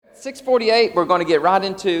6:48, we're going to get right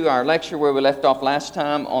into our lecture where we left off last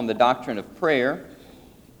time on the doctrine of prayer.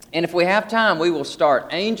 And if we have time, we will start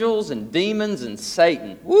angels and demons and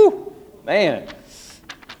Satan. Woo! Man,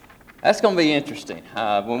 that's going to be interesting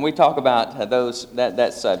when we talk about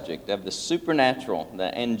that subject of the supernatural,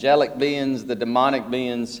 the angelic beings, the demonic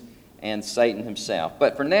beings, and Satan himself.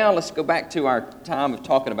 But for now, let's go back to our time of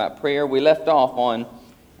talking about prayer. We left off on,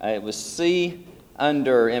 it was C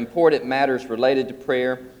under important matters related to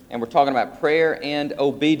prayer. And we're talking about prayer and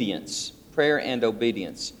obedience. Prayer and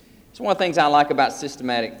obedience. So one of the things I like about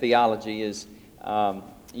systematic theology is,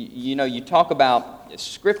 you talk about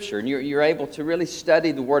Scripture, and you're able to really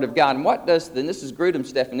study the Word of God. And this is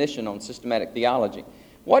Grudem's definition on systematic theology.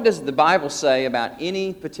 What does the Bible say about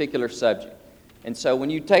any particular subject? And so when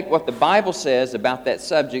you take what the Bible says about that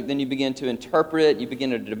subject, then you begin to interpret it, you begin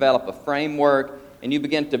to develop a framework, and you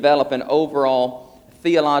begin to develop an overall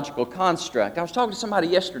theological construct. I was talking to somebody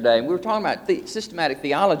yesterday, and we were talking about systematic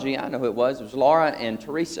theology. I know who it was Laura and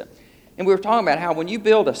Teresa. And we were talking about how when you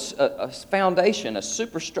build a foundation,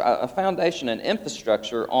 a foundation and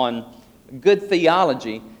infrastructure on good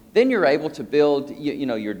theology, then you're able to build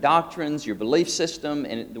your doctrines, your belief system,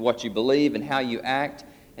 and what you believe and how you act.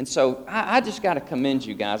 And so I just got to commend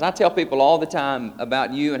you guys. I tell people all the time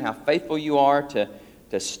about you and how faithful you are to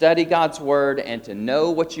study God's Word and to know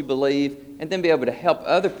what you believe, and then be able to help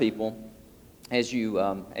other people as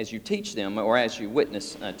you teach them or as you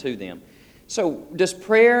witness to them. So, does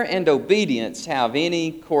prayer and obedience have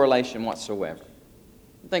any correlation whatsoever?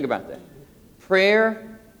 Think about that.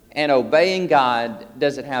 Prayer and obeying God,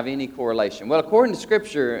 does it have any correlation? Well, according to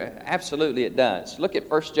Scripture, absolutely it does. Look at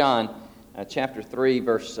 1 John chapter 3,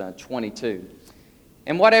 verse 22.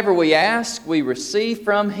 And whatever we ask, we receive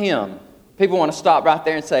from Him. People want to stop right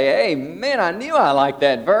there and say, hey, man, I knew I liked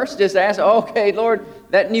that verse. Just ask, okay, Lord,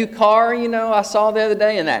 that new car, I saw the other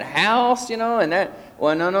day, and that house, and that.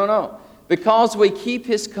 Well, no. Because we keep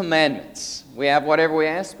His commandments. We have whatever we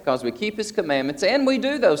ask because we keep His commandments, and we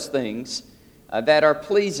do those things that are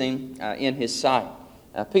pleasing in His sight.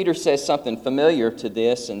 Peter says something familiar to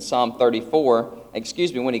this in Psalm 34,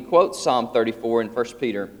 when he quotes Psalm 34 in 1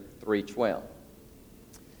 Peter 3:12.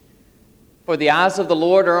 For the eyes of the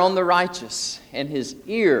Lord are on the righteous, and His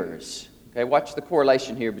ears, okay, watch the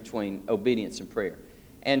correlation here between obedience and prayer.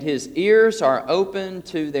 And His ears are open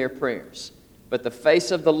to their prayers, but the face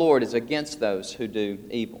of the Lord is against those who do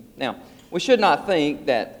evil. Now, we should not think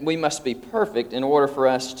that we must be perfect in order for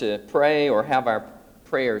us to pray or have our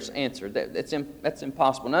prayers answered. That's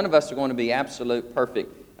impossible. None of us are going to be absolute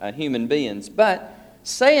perfect human beings. But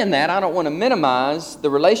saying that, I don't want to minimize the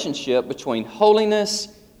relationship between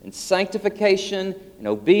holiness and sanctification and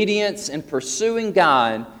obedience and pursuing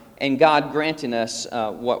God and God granting us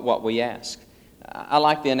what we ask. I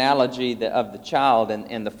like the analogy of the child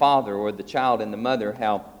and the father, or the child and the mother,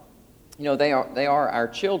 how they are our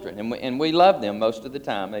children, and we love them most of the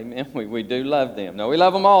time. Amen. We do love them. No, we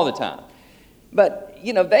love them all the time. But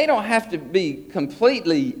they don't have to be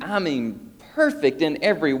completely, perfect in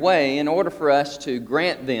every way in order for us to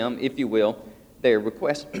grant them, if you will, their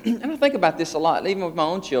request. And I think about this a lot, even with my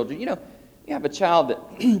own children. You have a child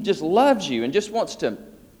that just loves you and just wants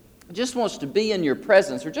to be in your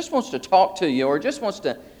presence, or just wants to talk to you, or just wants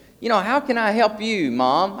to, how can I help you,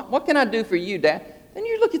 Mom? What can I do for you, Dad? Then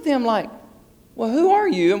you look at them like, well, who are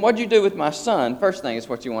you, and what'd you do with my son? First thing is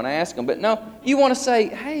what you want to ask them. But no, you want to say,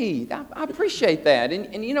 hey, I appreciate that.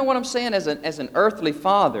 And you know what I'm saying? As an earthly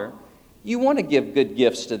father, you want to give good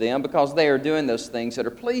gifts to them because they are doing those things that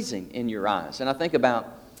are pleasing in your eyes. And I think about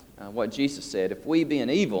what Jesus said. If we, being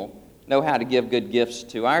evil, know how to give good gifts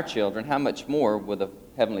to our children, how much more will the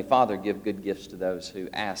Heavenly Father give good gifts to those who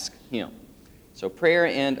ask Him? So prayer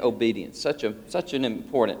and obedience, such an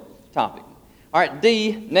important topic. All right,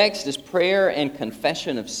 D, next is prayer and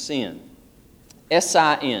confession of sin.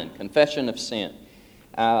 S-I-N, confession of sin.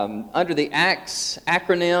 Under the ACTS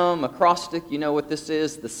acronym, acrostic, you know what this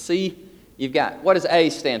is, the C. You've got, what does A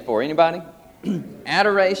stand for? Anybody?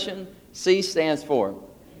 Adoration. C stands for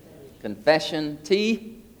confession.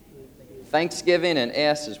 T, thanksgiving. And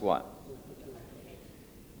S is what?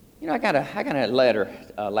 I got a letter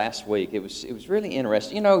last week. It was really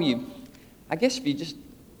interesting. I guess if you just,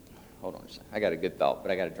 hold on a second. I got a good thought,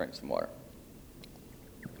 but I got to drink some water.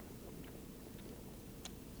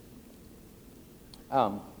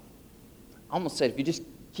 I almost said if you just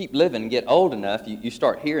keep living and get old enough, you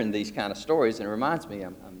start hearing these kind of stories, and it reminds me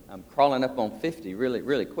I'm crawling up on 50 really,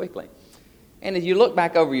 really quickly. And as you look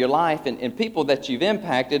back over your life and people that you've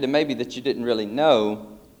impacted, and maybe that you didn't really know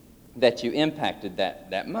that you impacted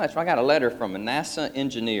that much. I got a letter from a NASA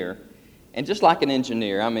engineer, And just like an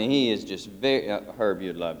engineer, I mean, he is just very, Herb,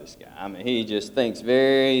 you'd love this guy. I mean, he just thinks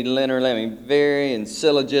very linearly, I mean, very in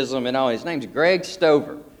syllogism and all. His name's Greg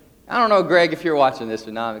Stover. I don't know, Greg, if you're watching this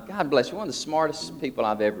or not, but God bless you, one of the smartest people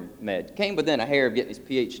I've ever met. Came within a hair of getting his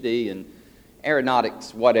PhD in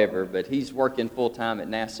aeronautics, whatever, but he's working full-time at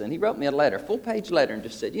NASA. And he wrote me a letter, full-page letter, and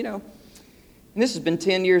just said, you know, and this has been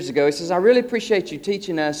 10 years ago, he says, I really appreciate you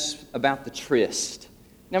teaching us about the tryst.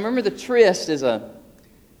 Now, remember, the tryst is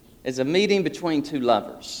a meeting between two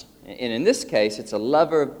lovers. And in this case, it's a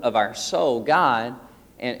lover of our soul, God,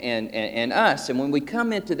 and us. And when we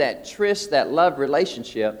come into that tryst, that love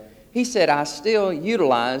relationship, he said, I still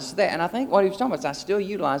utilize that. And I think what he was talking about is I still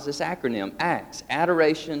utilize this acronym, ACTS,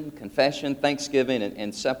 adoration, confession, thanksgiving,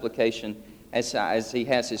 and supplication, as he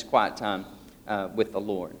has his quiet time with the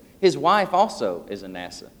Lord. His wife also is a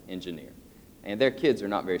NASA engineer. And their kids are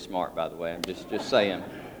not very smart, by the way. I'm just saying.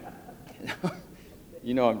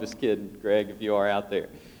 You know I'm just kidding, Greg, if you are out there.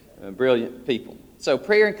 Brilliant people. So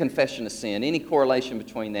prayer and confession of sin, any correlation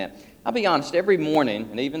between that? I'll be honest, every morning,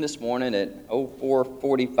 and even this morning at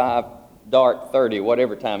 04:45, dark 30,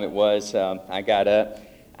 whatever time it was, I got up.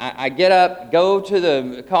 I get up, go to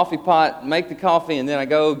the coffee pot, make the coffee, and then I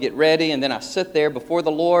go get ready, and then I sit there before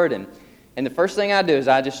the Lord, and the first thing I do is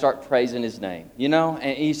I just start praising His name, you know?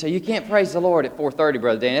 And you say, you can't praise the Lord at 4:30,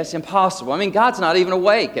 Brother Dan. That's impossible. I mean, God's not even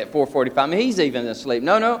awake at 4:45. I mean, He's even asleep.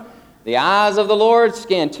 No. The eyes of the Lord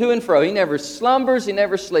scan to and fro. He never slumbers. He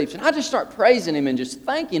never sleeps. And I just start praising Him and just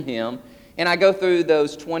thanking Him. And I go through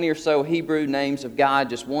those 20 or so Hebrew names of God,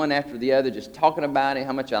 just one after the other, just talking about Him,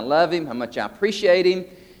 how much I love Him, how much I appreciate Him.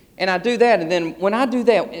 And I do that. And then when I do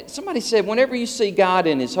that, somebody said, whenever you see God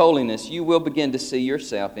in His holiness, you will begin to see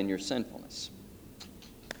yourself in your sinfulness.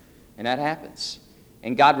 And that happens.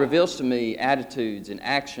 And God reveals to me attitudes and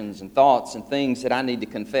actions and thoughts and things that I need to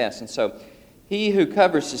confess. And so he who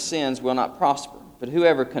covers his sins will not prosper, but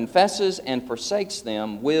whoever confesses and forsakes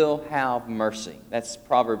them will have mercy. That's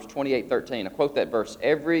Proverbs 28:13. I quote that verse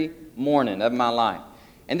every morning of my life.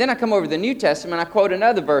 And then I come over to the New Testament, I quote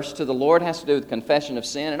another verse to the Lord. It has to do with confession of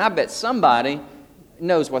sin, and I bet somebody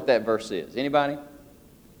knows what that verse is. Anybody?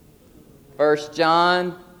 1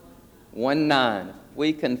 John 1:9.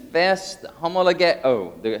 We confess the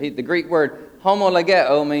homologeo. The Greek word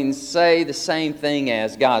homologeo means say the same thing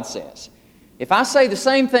as God says. If I say the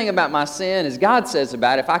same thing about my sin as God says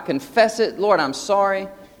about it, if I confess it, Lord, I'm sorry.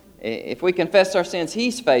 If we confess our sins,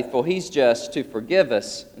 He's faithful. He's just to forgive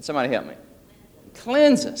us. And somebody help me.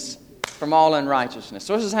 Cleanse us from all unrighteousness.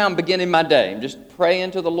 So this is how I'm beginning my day. I'm just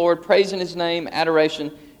praying to the Lord, praising His name,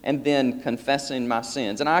 adoration, and then confessing my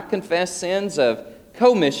sins. And I confess sins of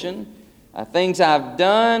commission, things I've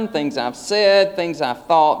done, things I've said, things I've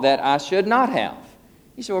thought that I should not have.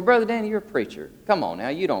 You say, well, Brother Danny, you're a preacher. Come on now,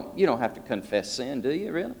 you don't have to confess sin, do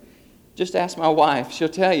you, really? Just ask my wife. She'll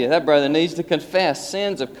tell you that brother needs to confess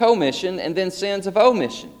sins of commission and then sins of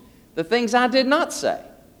omission. The things I did not say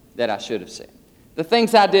that I should have said. The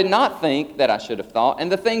things I did not think that I should have thought.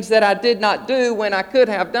 And the things that I did not do when I could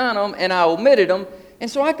have done them and I omitted them.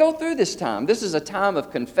 And so I go through this time. This is a time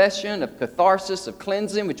of confession, of catharsis, of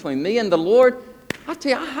cleansing between me and the Lord. I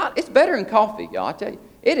tell you, it's better than coffee, y'all. I tell you.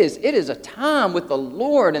 It is a time with the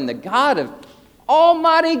Lord and the God of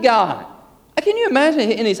Almighty God. Can you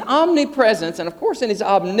imagine in His omnipresence and, of course, in His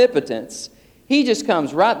omnipotence, He just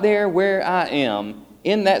comes right there where I am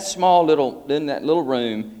in that little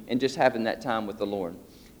room and just having that time with the Lord.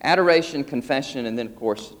 Adoration, confession, and then, of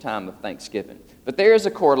course, a time of thanksgiving. But there is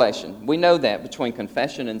a correlation. We know that between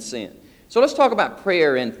confession and sin. So let's talk about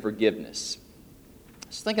prayer and forgiveness. I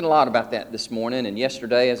was thinking a lot about that this morning and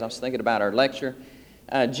yesterday as I was thinking about our lecture.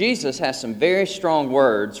 Jesus has some very strong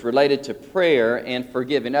words related to prayer and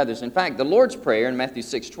forgiving others. In fact, the Lord's Prayer in Matthew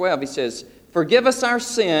 6:12, He says, forgive us our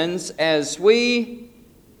sins as we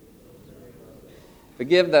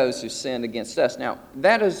forgive those who sin against us. Now,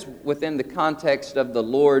 that is within the context of the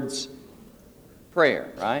Lord's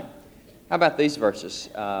Prayer, right? How about these verses?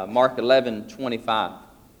 Mark 11:25.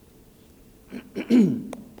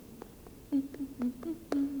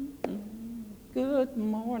 Good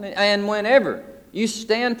morning. And whenever you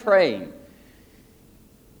stand praying.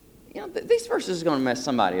 You know, these verses are going to mess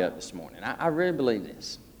somebody up this morning. I really believe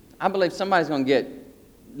this. I believe somebody's going to get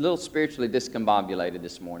a little spiritually discombobulated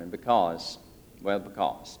this morning because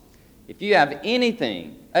if you have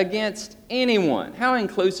anything against anyone, how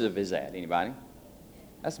inclusive is that? Anybody?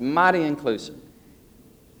 That's mighty inclusive.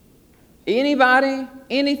 Anybody,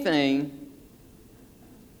 anything,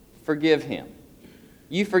 forgive him.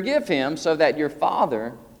 You forgive him so that your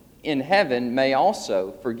Father in heaven may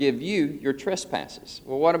also forgive you your trespasses.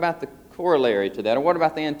 Well, what about the corollary to that? Or what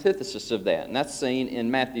about the antithesis of that? And that's seen in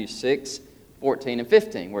Matthew 6, 14 and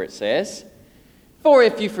 15, where it says, "For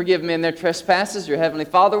if you forgive men their trespasses, your heavenly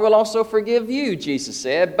Father will also forgive you," Jesus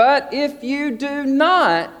said. "But if you do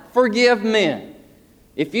not forgive men,"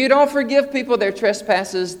 if you don't forgive people their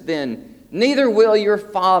trespasses, then neither will your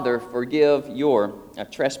Father forgive your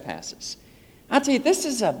trespasses. I tell you, this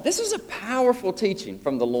is a powerful teaching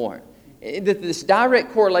from the Lord. This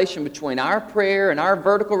direct correlation between our prayer and our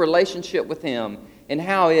vertical relationship with Him and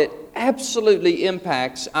how it absolutely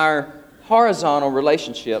impacts our horizontal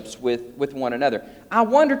relationships with one another. I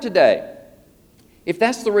wonder today if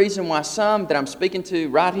that's the reason why some that I'm speaking to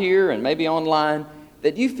right here and maybe online,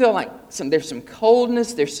 that you feel like there's some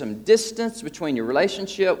coldness, there's some distance between your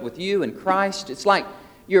relationship with you and Christ. It's like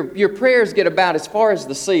your prayers get about as far as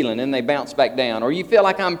the ceiling and they bounce back down. Or you feel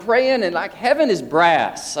like I'm praying and like heaven is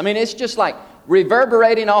brass. I mean, it's just like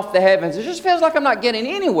reverberating off the heavens. It just feels like I'm not getting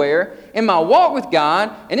anywhere in my walk with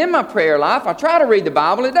God and in my prayer life. I try to read the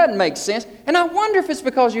Bible. It doesn't make sense. And I wonder if it's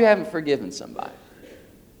because you haven't forgiven somebody.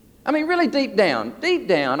 I mean, really deep down,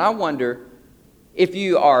 I wonder if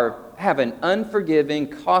you have an unforgiving,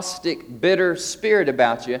 caustic, bitter spirit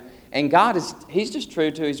about you. And God He's just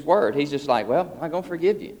true to His word. He's just like, well, I'm not going to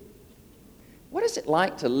forgive you. What is it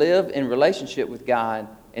like to live in relationship with God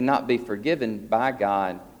and not be forgiven by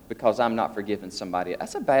God because I'm not forgiving somebody?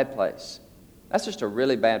 That's a bad place. That's just a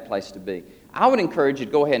really bad place to be. I would encourage you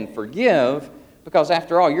to go ahead and forgive because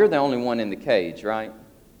after all, you're the only one in the cage, right?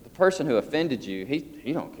 The person who offended you,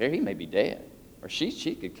 he don't care. He may be dead. Or she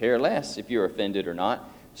could care less if you're offended or not.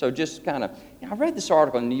 So just kind of, I read this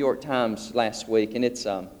article in the New York Times last week, and it's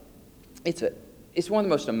one of the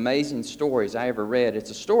most amazing stories I ever read.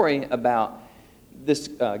 It's a story about this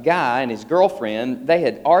guy and his girlfriend. They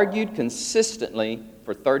had argued consistently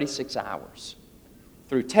for 36 hours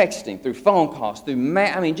through texting, through phone calls,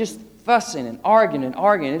 just fussing and arguing and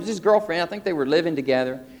arguing. It was his girlfriend. I think they were living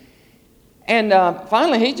together. And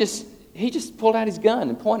finally, he just pulled out his gun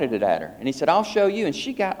and pointed it at her. And he said, "I'll show you." And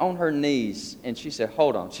she got on her knees and she said,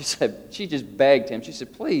 "Hold on." She just begged him. She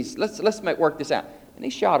said, "Please, let's work this out." And he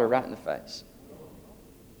shot her right in the face.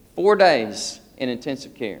 4 days in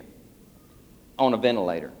intensive care on a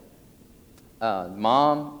ventilator. Her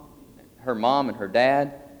mom and her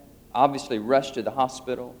dad obviously rushed to the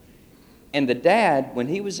hospital. And the dad, when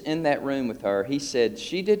he was in that room with her, he said,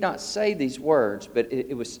 she did not say these words, but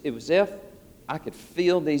it was as if I could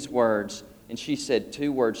feel these words. And she said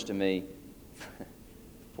 2 words to me,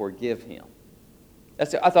 "Forgive him." He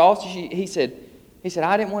said,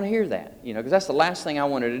 "I didn't want to hear that, because that's the last thing I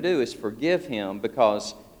wanted to do is forgive him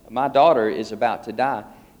because my daughter is about to die."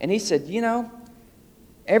 And he said,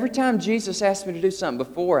 every time Jesus asked me to do something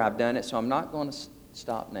before, I've done it, so I'm not going to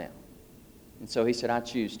stop now. And so he said, I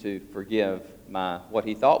choose to forgive what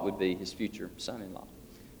he thought would be his future son-in-law.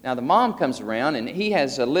 Now the mom comes around and he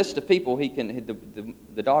has a list of people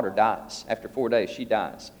the daughter dies. After 4 days, she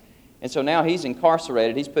dies. And so now he's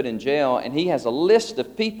incarcerated, he's put in jail, and he has a list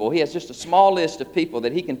of people. He has just a small list of people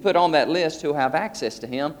that he can put on that list who have access to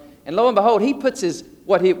him. And lo and behold, he puts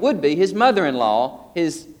what it would be his mother-in-law,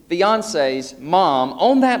 his fiance's mom,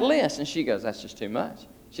 on that list. And she goes, "That's just too much."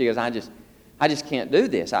 She goes, I just can't do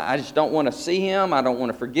this. I just don't want to see him. I don't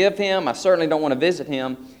want to forgive him. I certainly don't want to visit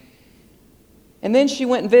him. And then she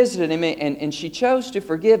went and visited him, and she chose to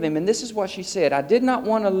forgive him. And this is what she said: "I did not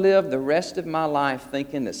want to live the rest of my life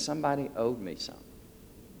thinking that somebody owed me something."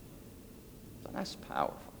 So that's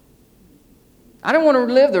powerful. I don't want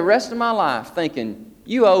to live the rest of my life thinking,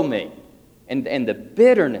 you owe me. And the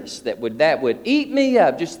bitterness that would eat me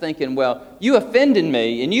up, just thinking, well, you offended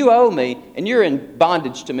me, and you owe me, and you're in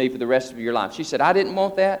bondage to me for the rest of your life. She said, I didn't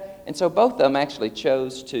want that. And so both of them actually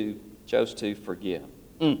chose to forgive.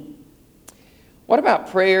 What about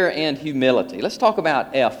prayer and humility? Let's talk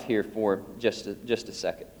about F here for just a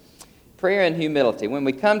second. Prayer and humility. When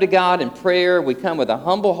we come to God in prayer, we come with a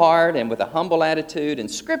humble heart and with a humble attitude.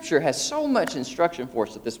 And Scripture has so much instruction for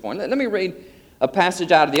us at this point. Let me read a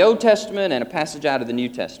passage out of the Old Testament and a passage out of the New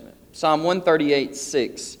Testament. Psalm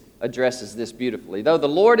 138:6 addresses this beautifully. "Though the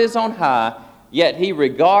Lord is on high, yet he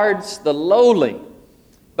regards the lowly,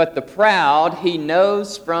 but the proud he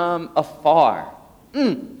knows from afar."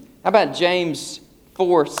 How about James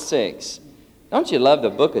 4:6? Don't you love the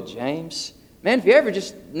book of James? Man, if you ever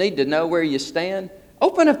just need to know where you stand,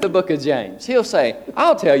 open up the book of James. He'll say,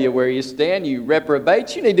 I'll tell you where you stand, you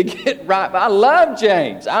reprobates. You need to get right. I love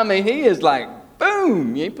James. I mean, he is like,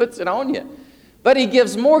 boom, he puts it on you. But he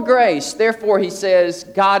gives more grace. Therefore, he says,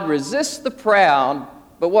 God resists the proud,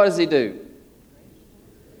 but what does he do?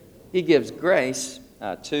 He gives grace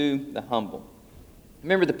to the humble.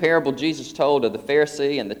 Remember the parable Jesus told of the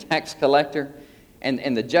Pharisee and the tax collector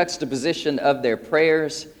and the juxtaposition of their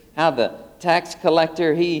prayers? How the tax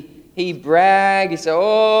collector, he bragged. He said,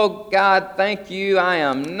 "Oh, God, thank you. I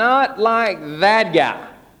am not like that guy,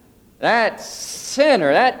 that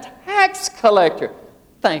sinner, that tax collector.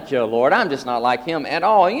 Thank you, Lord. I'm just not like him at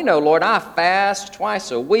all. You know, Lord, I fast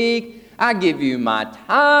twice a week. I give you my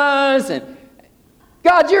tithes, and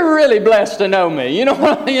God, you're really blessed to know me." You know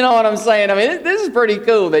what I'm saying? I mean, this is pretty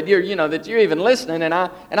cool that you're even listening, and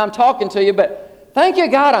I'm talking to you. But thank you,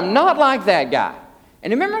 God, I'm not like that guy.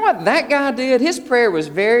 And remember what that guy did? His prayer was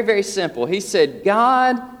very, very simple. He said,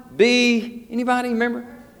 "God, anybody remember?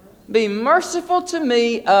 Be merciful to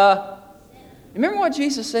me." Remember what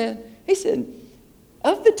Jesus said? He said,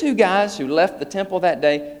 of the two guys who left the temple that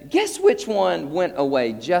day, guess which one went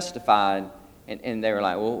away justified? And they were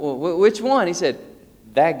like, "Well, which one?" He said,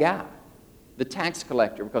 that guy, the tax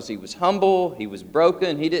collector, because he was humble, he was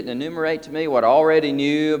broken, he didn't enumerate to me what I already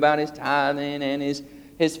knew about his tithing and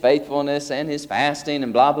his faithfulness and his fasting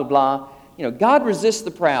and blah, blah, blah. You know, God resists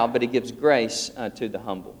the proud, but he gives grace to the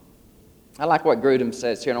humble. I like what Grudem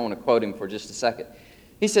says here, and I want to quote him for just a second.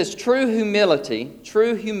 He says, true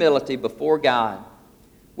humility before God,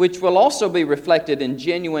 which will also be reflected in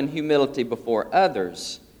genuine humility before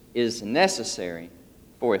others, is necessary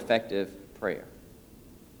for effective prayer.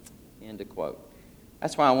 End of quote.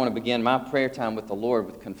 That's why I want to begin my prayer time with the Lord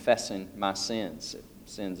with confessing my sins.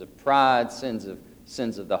 Sins of pride, sins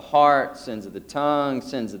of the heart, sins of the tongue,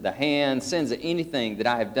 sins of the hand, sins of anything that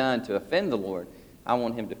I have done to offend the Lord. I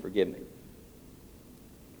want him to forgive me.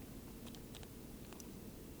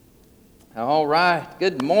 All right.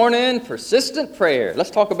 Good morning. Persistent prayer.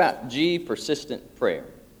 Let's talk about G, persistent prayer.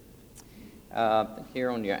 Here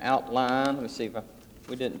on your outline, let me see if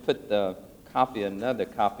we didn't put another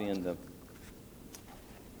copy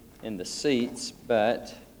in the seats,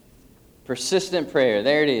 but persistent prayer.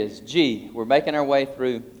 There it is. G. We're making our way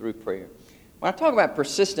through prayer. When I talk about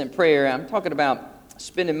persistent prayer, I'm talking about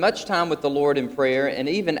spending much time with the Lord in prayer and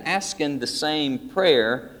even asking the same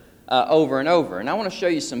prayer over and over. And I want to show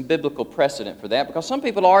you some biblical precedent for that, because some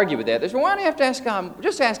people argue with that. They say, "Why do you have to ask God?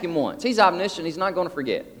 Just ask him once. He's omniscient. He's not going to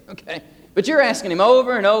forget." Okay? But you're asking him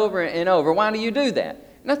over and over and over. Why do you do that?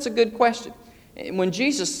 And that's a good question. When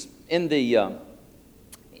Jesus, in the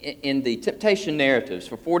temptation narratives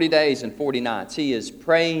for 40 days and 40 nights, he is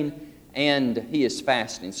praying and he is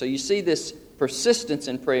fasting. So you see this persistence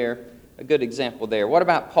in prayer, a good example there. What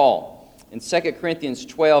about Paul? In 2 Corinthians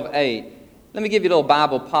 12:8, let me give you a little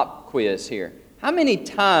Bible pop quiz here. How many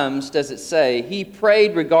times does it say he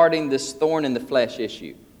prayed regarding this thorn in the flesh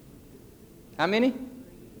issue? How many?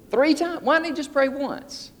 3 times. Why didn't he just pray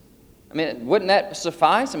once? I mean, wouldn't that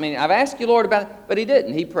suffice? I mean, I've asked you, Lord, about it, but he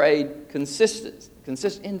didn't. He prayed consistent.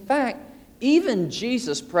 In fact, even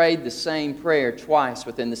Jesus prayed the same prayer twice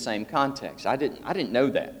within the same context. I didn't know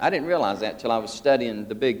that. I didn't realize that until I was studying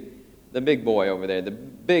the big boy over there, the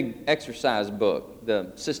big exercise book,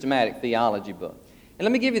 the systematic theology book. And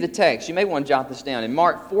let me give you the text. You may want to jot this down. In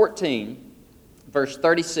Mark 14, verse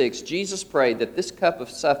 36, Jesus prayed that this cup of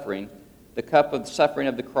suffering, the cup of the suffering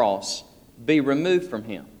of the cross, be removed from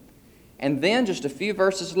him. And then just a few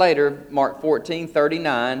verses later, Mark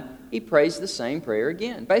 14:39, he prays the same prayer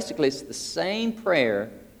again. Basically, it's the same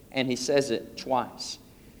prayer, and he says it twice.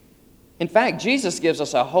 In fact, Jesus gives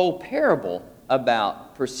us a whole parable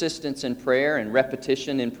about persistence in prayer and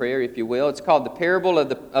repetition in prayer, if you will. It's called the parable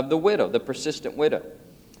of the widow, the persistent widow.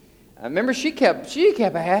 Remember, she kept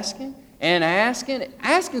asking and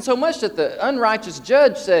asking so much that the unrighteous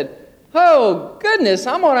judge said, "Oh, goodness,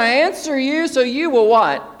 I'm going to answer you, so you will"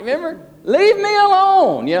 what? Remember? "Leave me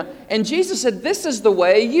alone." You know? And Jesus said, "This is the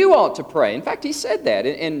way you ought to pray." In fact, he said that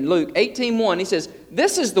in Luke 18:1. He says,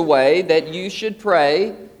 "This is the way that you should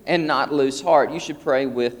pray and not lose heart." You should pray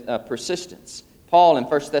with persistence. Paul in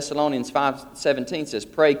 1 Thessalonians 5:17 says,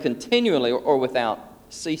 "Pray continually or without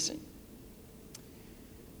ceasing."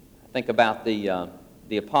 Think about the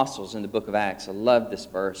apostles in the book of Acts. I love this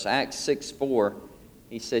verse. Acts 6:4.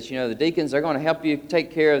 He says, the deacons are going to help you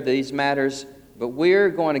take care of these matters, but we're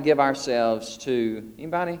going to give ourselves to,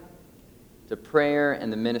 anybody? To prayer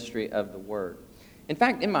and the ministry of the Word. In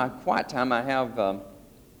fact, in my quiet time, I have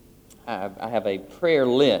a prayer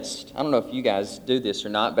list. I don't know if you guys do this or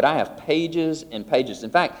not, but I have pages and pages. In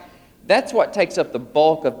fact, that's what takes up the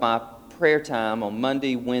bulk of my prayer time on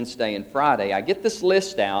Monday, Wednesday, and Friday. I get this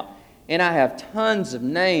list out, and I have tons of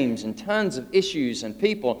names and tons of issues and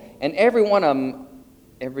people, and every one of them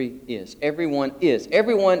Everyone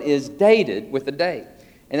is dated with a date.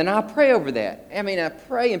 And then I pray over that. I mean, I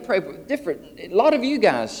pray and pray. A lot of you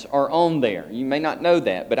guys are on there. You may not know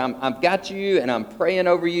that, but I've got you and I'm praying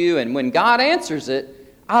over you. And when God answers it,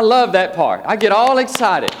 I love that part. I get all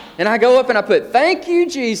excited. And I go up and I put, thank you,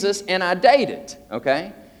 Jesus, and I date it,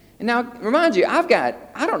 okay? And now, remind you, I've got,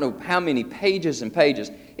 I don't know how many pages and pages.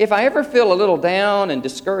 If I ever feel a little down and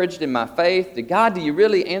discouraged in my faith, God, do you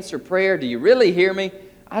really answer prayer? Do you really hear me?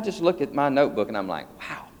 I just look at my notebook and I'm like,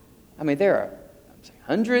 wow. I mean, there are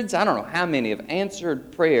hundreds, I don't know how many of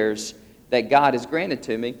answered prayers that God has granted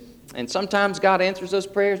to me. And sometimes God answers those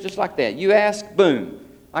prayers just like that. You ask, boom.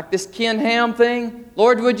 Like this Ken Ham thing,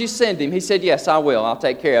 Lord, would you send him? He said, yes, I will. I'll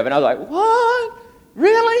take care of it. And I was like, what?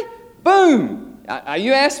 Really? Boom.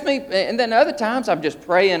 You asked me, and then other times I'm just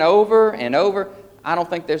praying over and over. I don't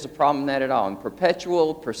think there's a problem in that at all. In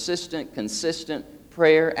perpetual, persistent, consistent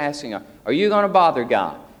prayer, asking, are you going to bother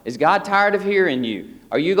God? Is God tired of hearing you?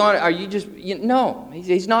 No,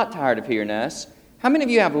 he's not tired of hearing us. How many of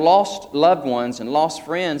you have lost loved ones and lost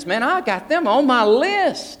friends? Man, I got them on my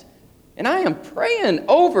list. And I am praying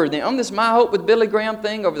over them. On this My Hope with Billy Graham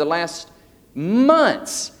thing over the last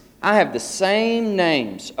months, I have the same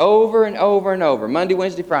names over and over and over. Monday,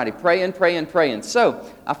 Wednesday, Friday, praying. So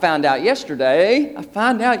I found out yesterday,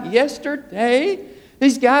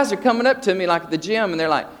 these guys are coming up to me like at the gym and they're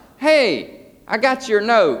like, hey, I got your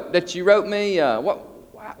note that you wrote me.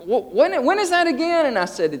 When is that again? And I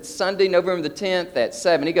said, it's Sunday, November the 10th at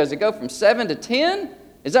 7. He goes, it go from 7 to 10?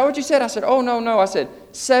 Is that what you said? I said, oh, no. I said,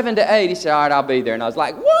 7 to 8. He said, all right, I'll be there. And I was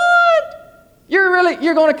like, what?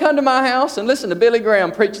 You're going to come to my house and listen to Billy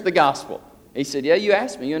Graham preach the gospel? He said, yeah, you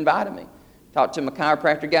asked me. You invited me. Talked to my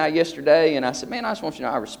chiropractor guy yesterday, and I said, man, I just want you to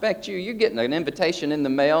know I respect you. You're getting an invitation in the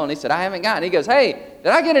mail. And he said, I haven't gotten it. He goes, hey,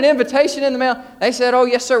 did I get an invitation in the mail? They said, oh,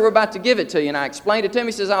 yes, sir, we're about to give it to you. And I explained it to him.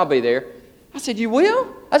 He says, I'll be there. I said, you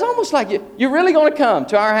will? That's almost like you're really going to come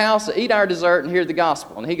to our house, eat our dessert, and hear the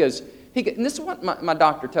gospel. And he goes, and this is what my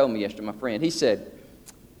doctor told me yesterday, my friend. He said,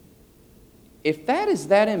 if that is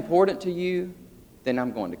that important to you, then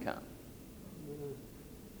I'm going to come.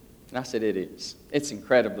 And I said, it is. It's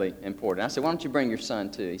incredibly important. I said, why don't you bring your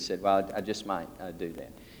son too? He said, well, I just might do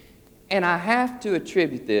that. And I have to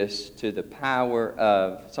attribute this to the power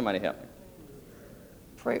of, somebody help me.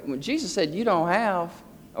 Pray. When Jesus said, you don't have,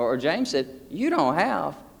 or James said, you don't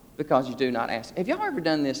have because you do not ask. Have y'all ever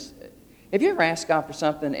done this? Have you ever asked God for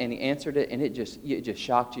something and he answered it and it just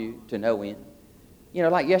shocked you to no end? You know,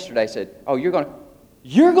 like yesterday said, oh, you're going to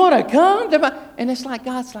come? And it's like,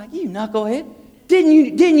 God's like, you knucklehead.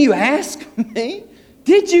 Didn't you ask me?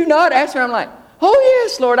 Did you not ask me? I'm like, oh,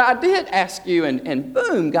 yes, Lord, I did ask you. And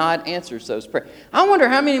boom, God answers those prayers. I wonder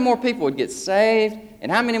how many more people would get saved and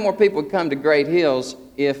how many more people would come to Great Hills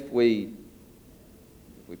if we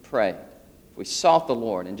prayed, if we sought the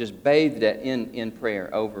Lord and just bathed it in prayer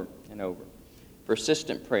over and over.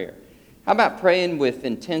 Persistent prayer. How about praying with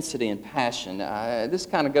intensity and passion? This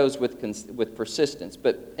kind of goes with persistence,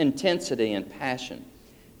 but intensity and passion.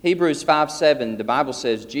 Hebrews 5:7, the Bible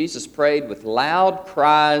says, Jesus prayed with loud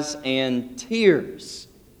cries and tears.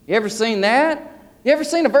 You ever seen that? You ever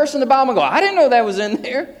seen a verse in the Bible and go, I didn't know that was in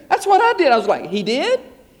there? That's what I did. I was like, he did?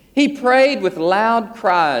 He prayed with loud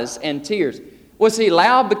cries and tears. Was he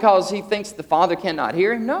loud because he thinks the Father cannot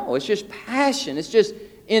hear him? No, it's just passion. It's just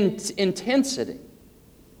intensity.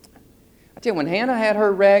 I tell you, when Hannah had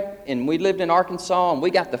her wreck and we lived in Arkansas and we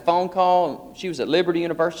got the phone call, she was at Liberty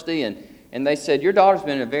University, and they said, your daughter's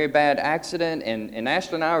been in a very bad accident, and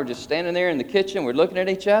Ashley and I were just standing there in the kitchen, we're looking at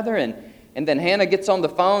each other, and then Hannah gets on the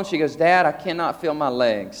phone, she goes, Dad, I cannot feel my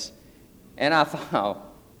legs. And I thought,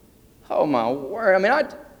 oh my word,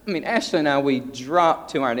 I mean, Ashley and I, we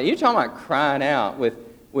dropped to our knees. You're talking about crying out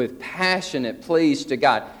with passionate pleas to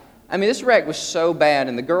God. I mean, this wreck was so bad,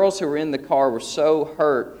 and the girls who were in the car were so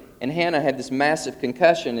hurt, and Hannah had this massive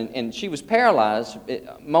concussion, and she was paralyzed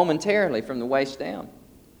momentarily from the waist down.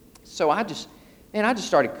 So I just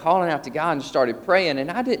started calling out to God and started praying, and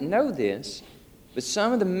I didn't know this, but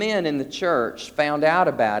some of the men in the church found out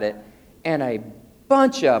about it, and a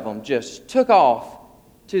bunch of them just took off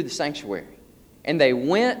to the sanctuary. And they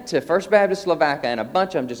went to First Baptist Slovakia, and a bunch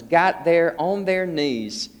of them just got there on their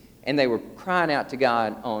knees, and they were crying out to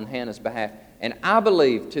God on Hannah's behalf. And I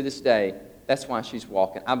believe to this day, that's why she's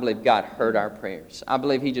walking. I believe God heard our prayers. I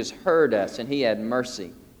believe he just heard us, and he had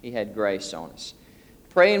mercy. He had grace on us.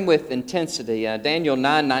 Praying with intensity. Daniel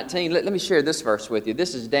 9:19. Let me share this verse with you.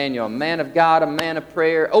 This is Daniel, a man of God, a man of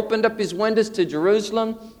prayer. Opened up his windows to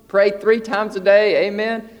Jerusalem. Prayed 3 times a day.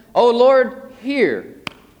 Amen. Oh, Lord, hear.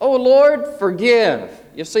 Oh, Lord, forgive.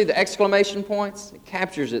 You'll see the exclamation points. It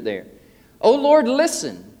captures it there. Oh, Lord,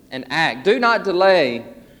 listen and act. Do not delay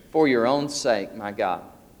for your own sake, my God.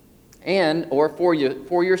 or for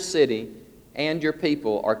your city and your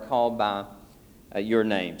people are called by your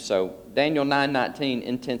name. So Daniel 9:19,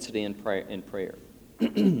 intensity in prayer.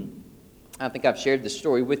 I think I've shared this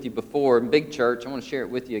story with you before in Big Church. I want to share it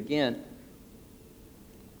with you again.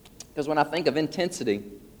 Because when I think of intensity,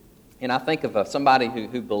 and I think of somebody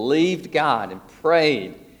who believed God and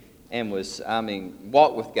prayed and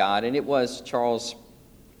walked with God, and it was Charles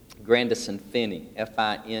Grandison Finney,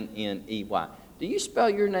 Finney. Do you spell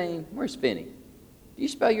your name? Where's Finney? Do you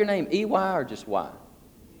spell your name E-Y or just Y?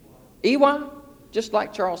 E-Y? Just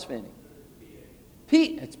like Charles Finney.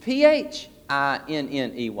 It's P-H-I-N-N-E-Y.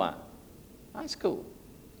 That's cool.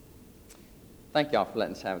 Thank y'all for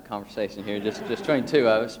letting us have a conversation here, just between two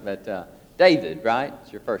of us. But David, right?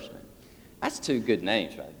 It's your first name. That's two good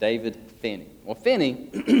names, right? David, Finney. Well, Finney,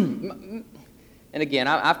 and again,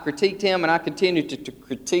 I've critiqued him, and I continue to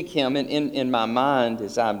critique him in my mind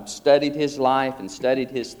as I've studied his life and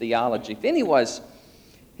studied his theology. Finney was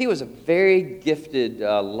a very gifted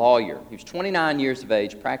lawyer. He was 29 years of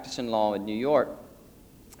age, practicing law in New York.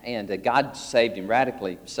 And God saved him,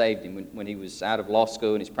 radically saved him when he was out of law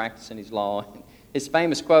school and he's practicing his law. His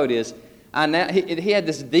famous quote is, he had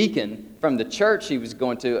this deacon from the church he was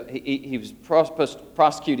going to. He was supposed to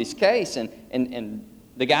prosecute his case, and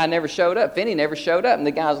the guy never showed up. Finney never showed up. And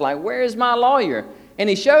the guy was like, "Where is my lawyer?" And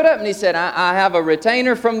he showed up and he said, I have a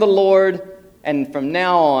retainer from the Lord, and from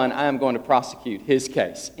now on I am going to prosecute his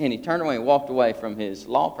case. And he turned away and walked away from his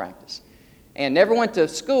law practice. And never went to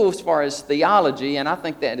school as far as theology, and I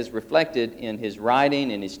think that is reflected in his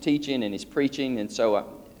writing and his teaching and his preaching. And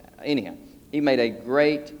so, anyhow, he made a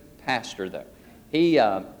great pastor, though. He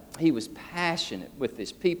was passionate with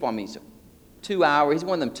his people. I mean, he's one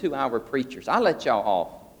of them 2-hour preachers. I let y'all off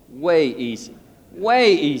way easy.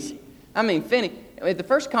 I mean, Finney, at the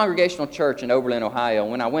First Congregational Church in Oberlin, Ohio,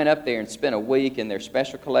 when I went up there and spent a week in their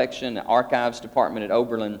special collection, the archives department at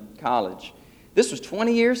Oberlin College. This was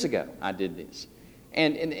 20 years ago I did this.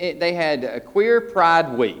 And they had a Queer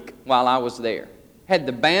Pride Week while I was there. Had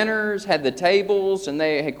the banners, had the tables, and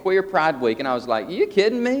they had Queer Pride Week. And I was like, you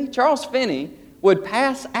kidding me? Charles Finney would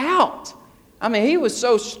pass out. I mean, he was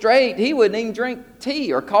so straight, he wouldn't even drink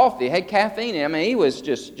tea or coffee. It had caffeine in it. I mean, he was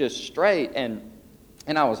just straight. And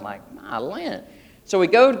I was like, my land. So we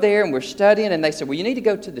go there and we're studying, and they said, well, you need to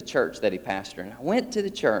go to the church that he pastored. And I went to the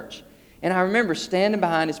church. And I remember standing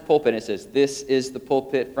behind his pulpit, and it says, this is the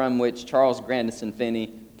pulpit from which Charles Grandison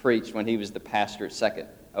Finney preached when he was the pastor at 2nd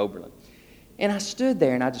Oberlin. And I stood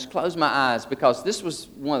there, and I just closed my eyes, because this was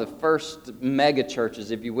one of the first mega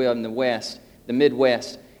churches, if you will, in the West, the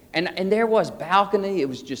Midwest. And there was balcony. It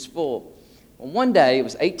was just full. Well, one day, it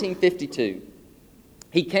was 1852,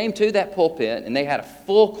 he came to that pulpit, and they had a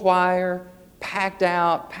full choir, packed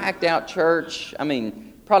out church. I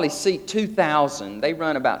mean, probably seat 2,000. They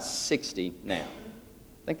run about 60 now.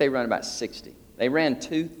 I think they run about 60. They ran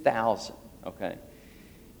 2,000, okay?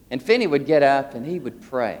 And Finney would get up and he would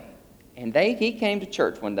pray. And he came to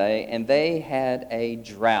church one day, and they had a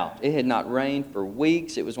drought. It had not rained for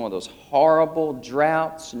weeks. It was one of those horrible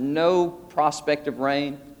droughts, no prospect of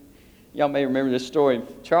rain. Y'all may remember this story.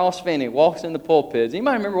 Charles Finney walks in the pulpit. Does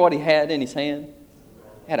anybody remember what he had in his hand?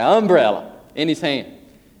 He had an umbrella in his hand.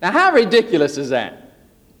 Now, how ridiculous is that?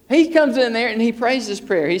 He comes in there and he prays this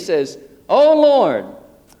prayer. He says, "O Lord,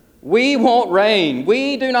 we want rain.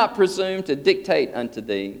 We do not presume to dictate unto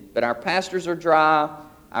thee, but our pastures are dry.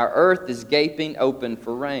 Our earth is gaping open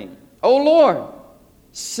for rain. O Lord,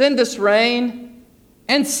 send us rain,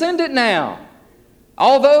 and send it now.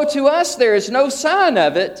 Although to us there is no sign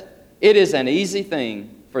of it, it is an easy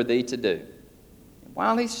thing for thee to do."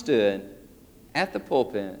 While he stood at the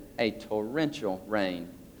pulpit, a torrential rain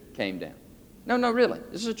came down. No, really.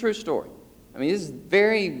 This is a true story. I mean, this is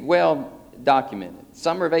very well documented.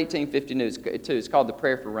 Summer of 1852. It's called the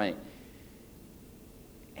Prayer for Rain.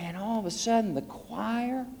 And all of a sudden, the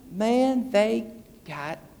choir, man, they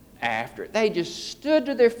got after it. They just stood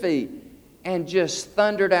to their feet and just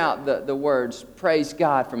thundered out the words, "Praise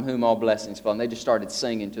God from whom all blessings flow." And they just started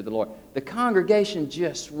singing to the Lord. The congregation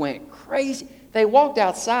just went crazy. They walked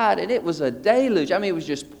outside, and it was a deluge. I mean, it was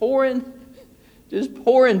just pouring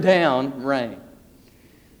down rain.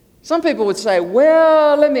 Some people would say,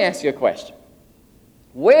 well, let me ask you a question.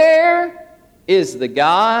 Where is the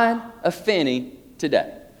God of Finney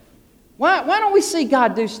today? Why don't we see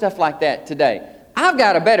God do stuff like that today? I've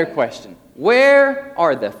got a better question. Where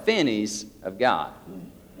are the Finneys of God?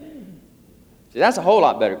 See, that's a whole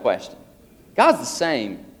lot better question. God's the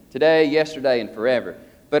same today, yesterday, and forever.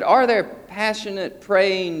 But are there passionate,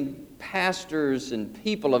 praying pastors and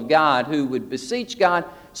people of God who would beseech God?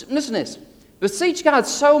 Listen to this. Beseech God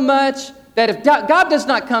so much that if God does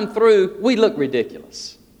not come through, we look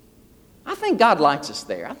ridiculous. I think God likes us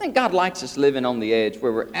there. I think God likes us living on the edge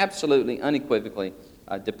where we're absolutely, unequivocally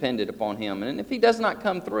dependent upon Him. And if He does not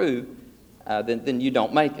come through, then you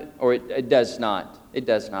don't make it, or it does not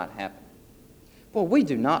happen. Boy, we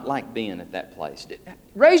do not like being at that place.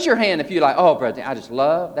 Raise your hand if you like, oh, brother, I just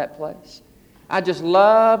love that place. I just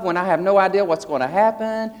love when I have no idea what's going to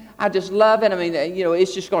happen. I just love it. I mean,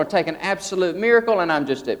 it's just going to take an absolute miracle, and I'm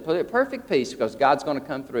just at perfect peace because God's going to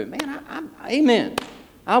come through. Man, amen.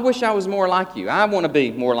 I wish I was more like you. I want to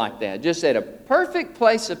be more like that, just at a perfect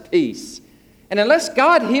place of peace. And unless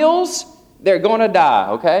God heals, they're going to die,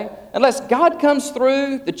 okay? Unless God comes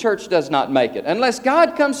through, the church does not make it. Unless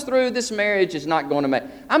God comes through, this marriage is not going to make it.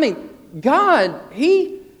 I mean, God,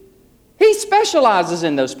 He specializes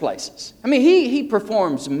in those places. I mean, He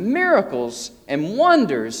performs miracles and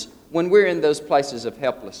wonders when we're in those places of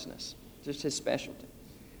helplessness. Just His specialty.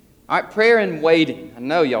 All right, prayer and waiting. I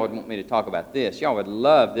know y'all would want me to talk about this. Y'all would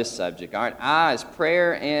love this subject. All right, I is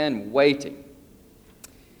prayer and waiting.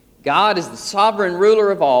 God is the sovereign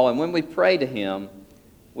ruler of all, and when we pray to Him,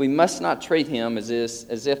 we must not treat Him as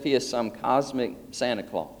if He is some cosmic Santa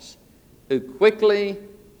Claus who quickly,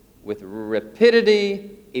 with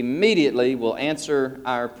rapidity, immediately will answer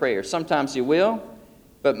our prayers. Sometimes He will,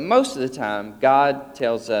 but most of the time, God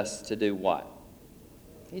tells us to do what?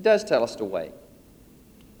 He does tell us to wait.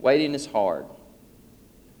 Waiting is hard.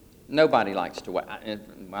 Nobody likes to wait.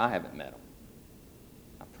 I haven't met them.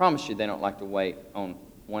 I promise you they don't like to wait on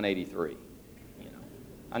 183.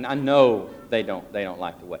 I know they don't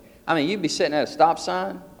like to wait. I mean, you'd be sitting at a stop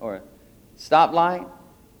sign or a stoplight,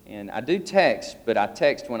 and I do text, but I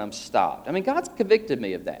text when I'm stopped. I mean, God's convicted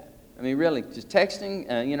me of that. I mean, really, just texting.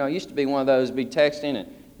 I used to be one of those, be texting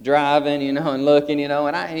and driving, and looking,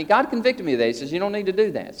 and God convicted me of that. He says, you don't need to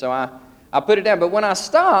do that. So I put it down. But when I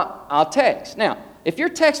stop, I'll text. Now, if you're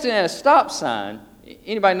texting at a stop sign,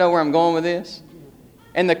 anybody know where I'm going with this?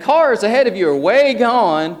 And the cars ahead of you are way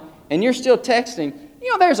gone, and you're still texting,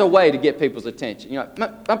 there's a way to get people's attention.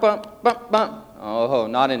 Bump, bump, bump, bump. Oh,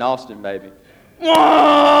 not in Austin, baby.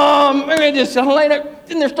 Maybe just lay there,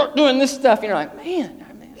 then they start doing this stuff. You're like, man.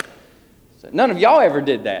 So none of y'all ever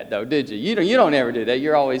did that, though, did you? You don't ever do that.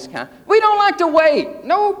 You're always we don't like to wait.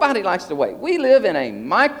 Nobody likes to wait. We live in a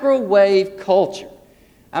microwave culture.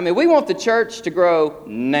 I mean, we want the church to grow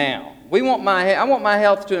now. I want my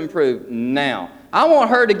health to improve now. I want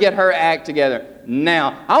her to get her act together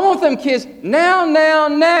now. I want them kids now,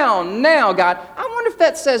 God. I wonder if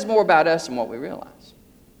that says more about us than what we realize.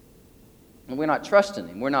 And we're not trusting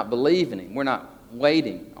Him. We're not believing Him. We're not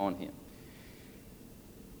waiting on Him.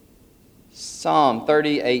 Psalm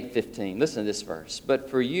 38:15. Listen to this verse. But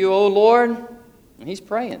for you, O Lord, and he's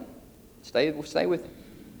praying. Stay with him.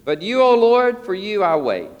 But you, O Lord, for you I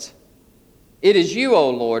wait. It is you, O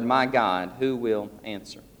Lord, my God, who will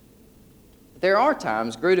answer. There are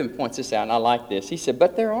times, Grudem points this out, and I like this. He said,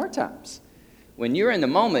 but there are times when you're in the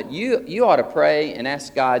moment, you ought to pray and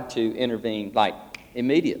ask God to intervene, like,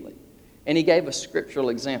 immediately. And he gave a scriptural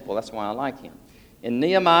example. That's why I like him. In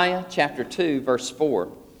Nehemiah chapter 2, verse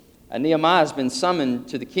 4, Nehemiah has been summoned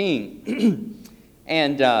to the king.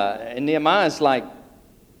 and Nehemiah's like,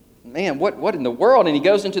 man, what in the world? And he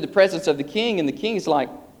goes into the presence of the king, and the king's like,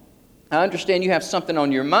 I understand you have something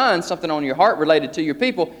on your mind, something on your heart related to your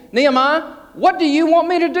people. Nehemiah, what do you want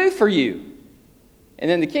me to do for you?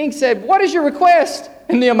 And then the king said, what is your request?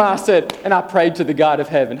 And Nehemiah said, and I prayed to the God of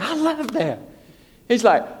heaven. I love that. He's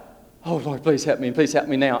like, oh, Lord, please help me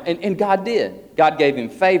now. And God did. God gave him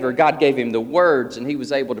favor. God gave him the words, and he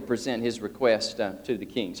was able to present his request to the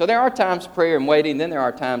king. So there are times of prayer and waiting. Then there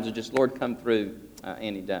are times of just, Lord, come through,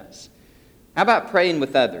 and he does. How about praying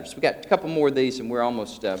with others? We've got a couple more of these, and we're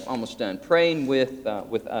almost done. Praying with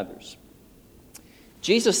others.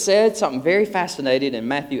 Jesus said something very fascinating in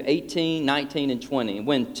Matthew 18, 19, and 20.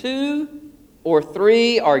 When 2 or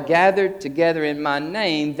 3 are gathered together in my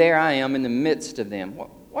name, there I am in the midst of them.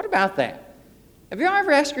 What about that? Have you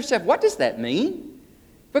ever asked yourself, what does that mean?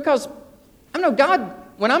 Because, I know God,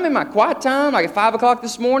 when I'm in my quiet time, like at 5 o'clock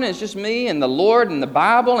this morning, it's just me and the Lord and the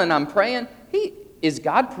Bible, and I'm praying. Is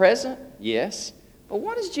God present? Yes. But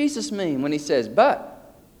what does Jesus mean when he says,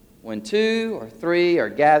 but when 2 or 3 are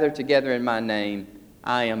gathered together in my name,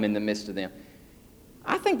 I am in the midst of them?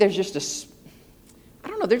 I think there's just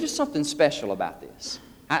there's just something special about this.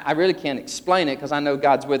 I really can't explain it because I know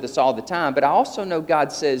God's with us all the time, but I also know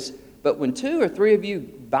God says, but when 2 or 3 of you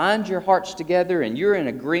bind your hearts together and you're in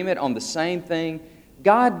agreement on the same thing,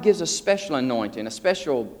 God gives a special anointing, a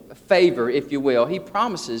special favor, if you will. He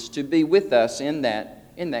promises to be with us in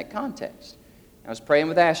that context. I was praying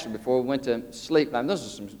with Ashley before we went to sleep. Now,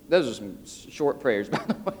 those are some short prayers, by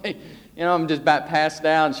the way. You know, I'm just about passed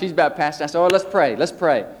out. She's about passed out. So, let's pray.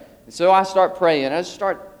 And so I start praying. I just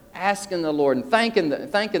start asking the Lord and thanking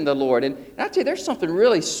the Lord. And I tell you, there's something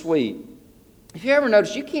really sweet. If you ever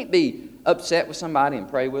notice, you can't be upset with somebody and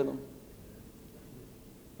pray with them.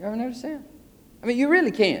 You ever notice that? I mean, you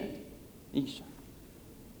really can't.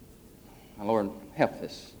 My Lord, help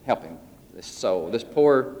him, this soul, this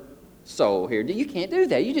poor soul here. You can't do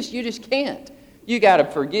that. You just can't. You got to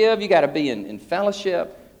forgive. You got to be in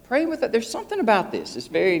fellowship. Pray with it. There's something about this. It's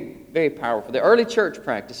very, very powerful. The early church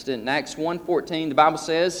practiced it in Acts 1:14. The Bible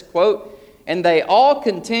says, quote, "And they all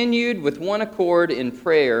continued with one accord in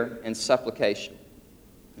prayer and supplication."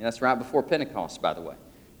 And that's right before Pentecost, by the way.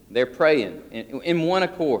 They're praying in one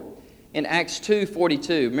accord. In Acts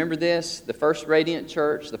 2:42, remember this? The first radiant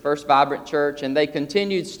church, the first vibrant church, and they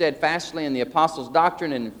continued steadfastly in the apostles'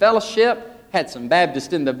 doctrine and in fellowship. Had some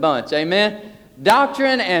Baptists in the bunch, amen?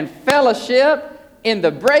 Doctrine and fellowship, in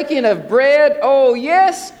the breaking of bread, oh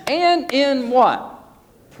yes, and in what?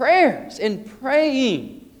 Prayers, in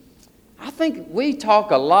praying. I think we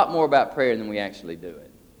talk a lot more about prayer than we actually do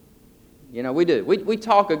it. You know, we do. We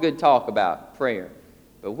talk a good talk about prayer,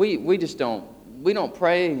 but we just don't. We don't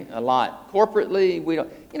pray a lot corporately. We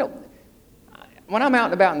don't. You know, when I'm out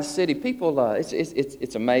and about in the city, people,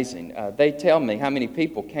 it's amazing. They tell me how many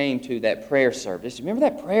people came to that prayer service. Remember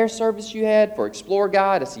that prayer service you had for Explore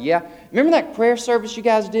God? I said, yeah. Remember that prayer service you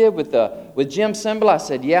guys did with Jim Symbol? I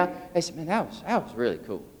said, yeah. They said, man, that was really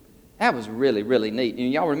cool. That was really, really neat.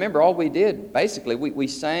 And y'all remember all we did, basically, we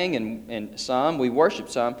sang and some, we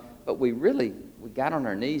worshiped some, but we got on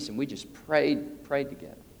our knees and we just prayed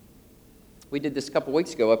together. We did this a couple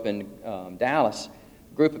weeks ago up in Dallas.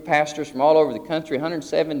 A group of pastors from all over the country,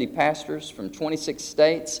 170 pastors from 26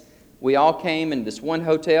 states. We all came in this one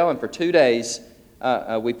hotel, and for 2 days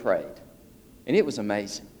we prayed. And it was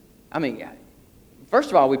amazing. I mean, first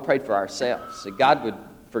of all, we prayed for ourselves, that God would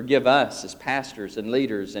forgive us as pastors and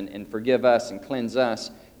leaders and forgive us and cleanse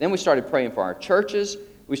us. Then we started praying for our churches.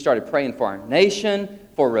 We started praying for our nation,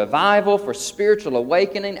 for revival, for spiritual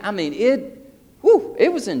awakening. I mean, it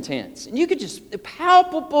was intense. And you could the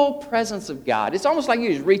palpable presence of God. It's almost like you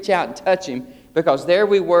just reach out and touch Him, because there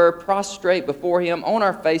we were, prostrate before Him, on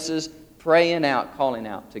our faces, praying out, calling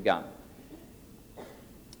out to God.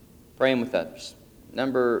 Praying with others.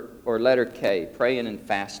 Letter K, praying and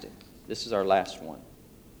fasting. This is our last one.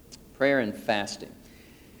 Prayer and fasting.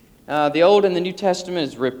 The Old and the New Testament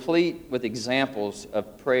is replete with examples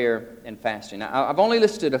of prayer and fasting. Now, I've only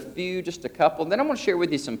listed a few, just a couple. Then I want to share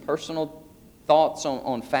with you some personal thoughts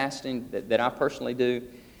on fasting that I personally do.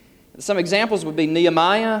 Some examples would be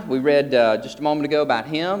Nehemiah. We read just a moment ago about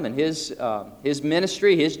him and his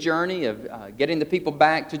ministry, his journey of getting the people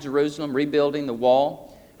back to Jerusalem, rebuilding the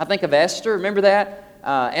wall. I think of Esther. Remember that?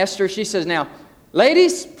 Esther, she says, now,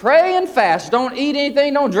 ladies, pray and fast. Don't eat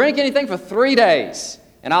anything, don't drink anything for 3 days.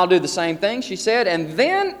 And I'll do the same thing, she said. And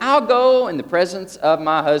then I'll go in the presence of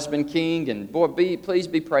my husband, king, and boy, please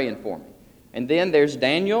be praying for me. And then there's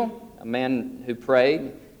Daniel, a man who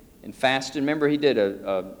prayed and fasted. Remember, he did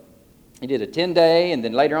a 10-day, and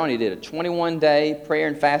then later on he did a 21-day prayer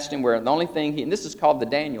and fasting, where the only thing and this is called the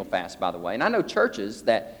Daniel fast, by the way. And I know churches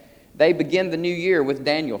that they begin the new year with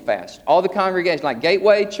Daniel fast. All the congregations, like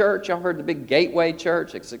Gateway Church, y'all heard the big Gateway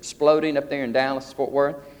Church? It's exploding up there in Dallas, Fort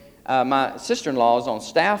Worth. My sister-in-law is on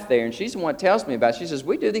staff there, and she's the one that tells me about it. She says,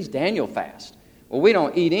 we do these Daniel fasts. Well, we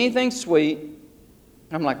don't eat anything sweet.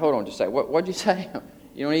 I'm like, hold on just a second. What'd you say?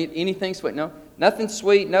 You don't eat anything sweet? No, nothing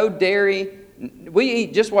sweet, no dairy. We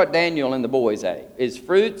eat just what Daniel and the boys ate. It's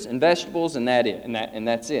fruits and vegetables, and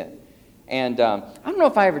that's it. And I don't know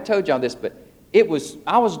if I ever told y'all this, but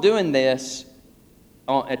I was doing this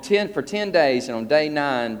for 10 days, and on day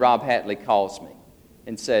 9, Rob Hatley calls me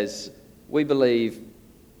and says, we believe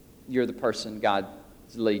you're the person God's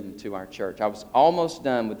leading to our church. I was almost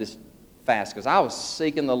done with this fast because I was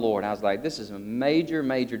seeking the Lord. I was like, this is a major,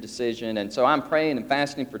 major decision. And so I'm praying and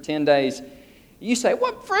fasting for 10 days. You say,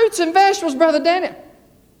 what fruits and vegetables, Brother Daniel?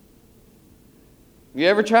 You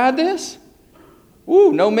ever tried this?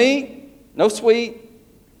 Woo, no meat, no sweet,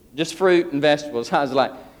 just fruit and vegetables. I was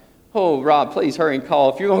like, oh, Rob, please hurry and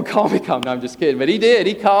call. If you're going to call me, call me. No, I'm just kidding. But he did.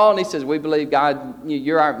 He called and he says, we believe God,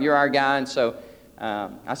 you're our guy. And so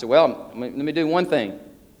I said, well, let me do one thing,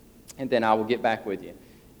 and then I will get back with you.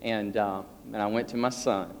 And I went to my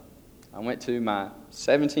son. I went to my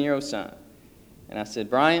 17-year-old son. And I said,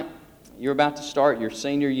 Bryant, you're about to start your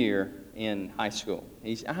senior year in high school.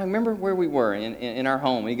 I remember where we were in our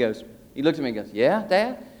home. He looked at me and goes, yeah,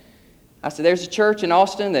 Dad? I said, there's a church in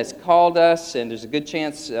Austin that's called us, and there's a good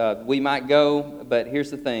chance we might go, but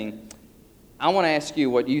here's the thing. I want to ask you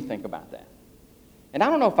what you think about that. And I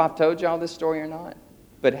don't know if I've told y'all this story or not,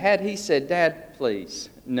 but had he said, Dad, please,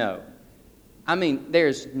 no. I mean,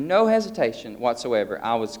 there's no hesitation whatsoever.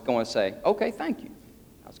 I was going to say, okay, thank you.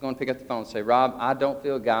 I was going to pick up the phone and say, Rob, I don't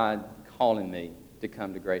feel God calling me to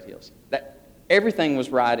come to Great Hills. Everything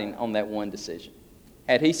was riding on that one decision.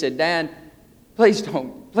 Had he said, Dad, please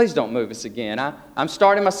don't move us again. I'm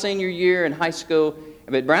starting my senior year in high school.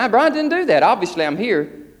 But Brian didn't do that. Obviously, I'm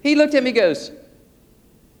here. He looked at me and goes,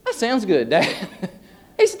 that sounds good, Dad.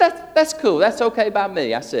 He said, that's cool. That's okay by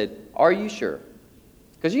me. I said, are you sure?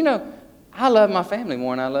 Because, I love my family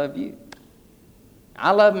more than I love you.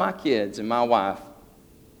 I love my kids and my wife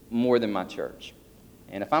more than my church.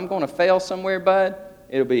 And if I'm going to fail somewhere, bud,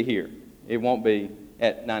 it'll be here. It won't be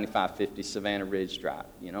at 9550 Savannah Ridge Drive.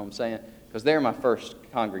 You know what I'm saying? Because they're my first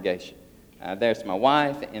congregation. There's my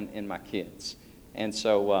wife and my kids. And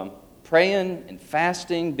so praying and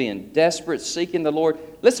fasting, being desperate, seeking the Lord.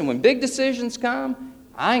 Listen, when big decisions come,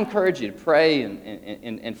 I encourage you to pray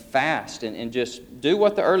and fast and just do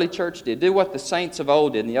what the early church did. Do what the saints of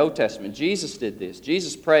old did in the Old Testament. Jesus did this.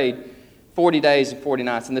 Jesus prayed 40 days and 40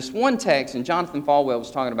 nights. And this one text, and Jonathan Falwell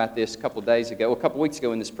was talking about this a couple weeks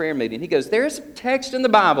ago in this prayer meeting. He goes, there's a text in the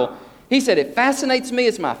Bible. He said, it fascinates me.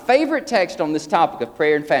 It's my favorite text on this topic of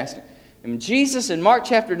prayer and fasting. And Jesus in Mark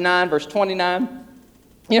chapter 9, verse 29,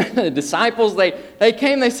 the disciples, they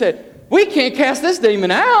came, they said, we can't cast this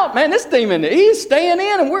demon out. Man, this demon, he's staying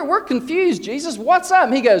in, and we're confused. Jesus, what's up?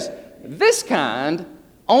 And he goes, this kind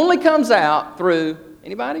only comes out through,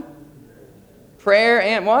 anybody? Prayer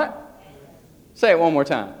and what? Say it one more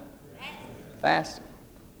time. Fasting.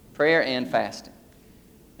 Prayer and fasting.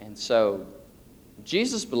 And so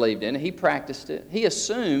Jesus believed in it. He practiced it.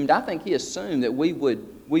 I think he assumed that we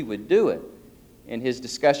would do it. In his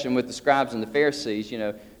discussion with the scribes and the Pharisees,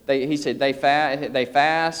 he said they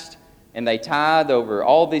fast and they tithe over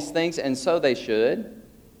all these things, and so they should.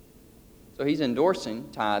 So he's endorsing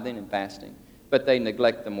tithing and fasting, but they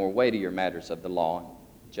neglect the more weightier matters of the law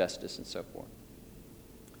and justice and so forth.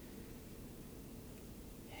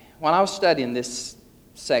 While I was studying this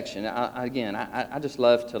section, I just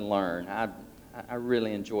love to learn. I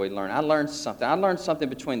really enjoy learning. I learned something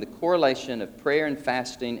between the correlation of prayer and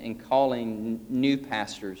fasting and calling new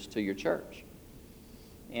pastors to your church.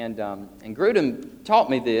 And Grudem taught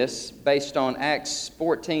me this based on Acts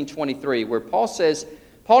 14:23, where Paul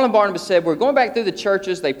and Barnabas said, we're going back through the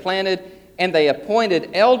churches they planted, and they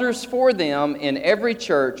appointed elders for them in every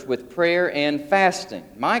church with prayer and fasting.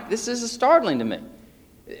 Mike, this is startling to me.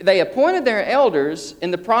 They appointed their elders in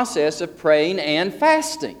the process of praying and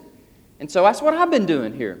fasting. And so that's what I've been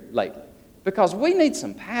doing here lately. Because we need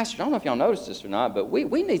some pastors. I don't know if y'all noticed this or not, but we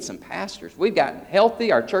need some pastors. We've gotten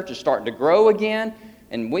healthy. Our church is starting to grow again.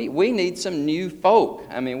 And we need some new folk.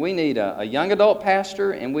 I mean, we need a young adult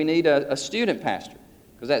pastor, and we need a student pastor.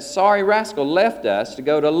 Because that sorry rascal left us to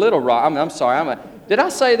go to Little Rock. I'm sorry. Did I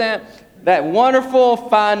say that? That wonderful,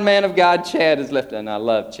 fine man of God, Chad, has left us. And I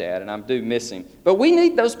love Chad, and I do miss him. But we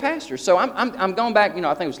need those pastors. So I'm going back,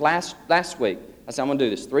 I think it was last week. I said, I'm going to do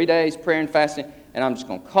this 3 days, prayer and fasting, and I'm just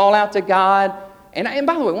going to call out to God. And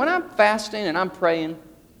by the way, when I'm fasting and I'm praying,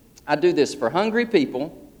 I do this for hungry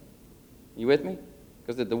people. You with me?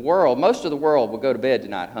 Because most of the world will go to bed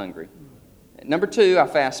tonight hungry. Number 2, I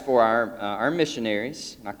fast for our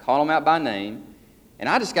missionaries, and I call them out by name. And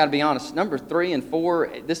I just got to be honest, number 3 and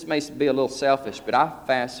 4, this may be a little selfish, but I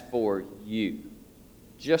fast for you.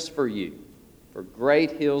 Just for you. For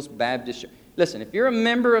Great Hills Baptist Church. Listen, if you're a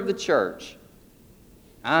member of the church,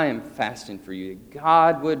 I am fasting for you.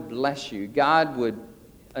 God would bless you. God would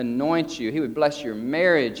anoint you. He would bless your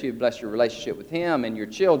marriage. He would bless your relationship with Him and your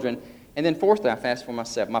children. And then 4thly, I fast for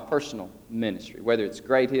myself, my personal ministry, whether it's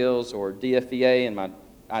Great Hills or DFEA and my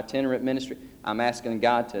itinerant ministry. I'm asking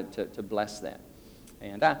God to bless that.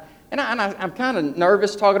 And I'm kind of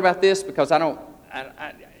nervous talking about this because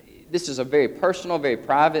this is a very personal, very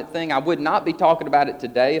private thing. I would not be talking about it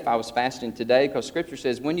today if I was fasting today, because Scripture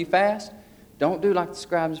says when you fast, don't do like the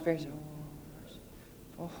scribes and Pharisees.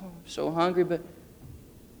 Oh, I'm so hungry, but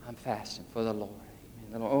I'm fasting for the Lord.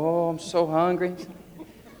 Oh, I'm so hungry.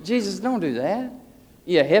 Jesus, don't do that.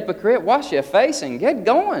 You hypocrite. Wash your face and get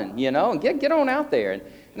going, and get on out there. And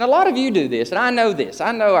a lot of you do this, and I know this.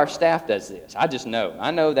 I know our staff does this. I just know.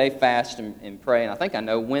 I know they fast and pray, and I think I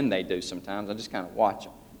know when they do sometimes. I just kind of watch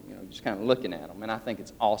them, just kind of looking at them, and I think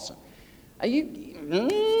it's awesome. Man,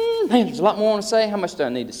 there's a lot more I want to say. How much do I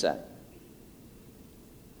need to say?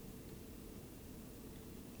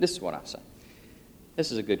 This is what I say.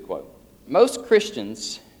 This is a good quote. Most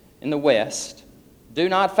Christians in the West do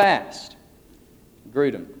not fast.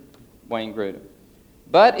 Grudem, Wayne Grudem.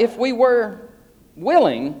 But if we were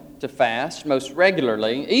willing to fast most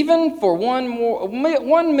regularly, even for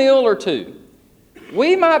one meal or two,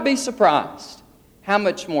 we might be surprised how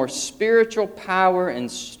much more spiritual power and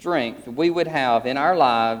strength we would have in our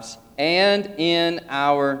lives and in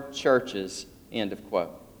our churches. End of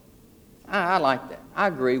quote. I like that. I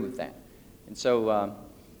agree with that. And so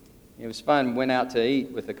it was fun. Went out to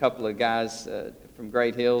eat with a couple of guys from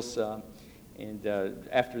Great Hills and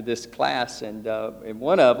after this class, and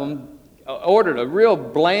one of them ordered a real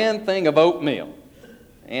bland thing of oatmeal.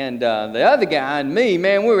 And the other guy and me,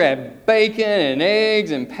 man, we were having bacon and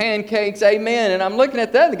eggs and pancakes, amen. And I'm looking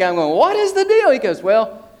at the other guy and going, what is the deal? He goes,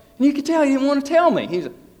 well, and you could tell he didn't want to tell me. He's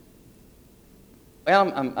like,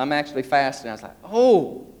 well, I'm actually fasting. I was like,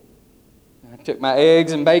 oh. I took my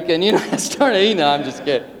eggs and bacon, I started eating. No, I'm just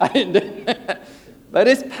kidding. I didn't do that. But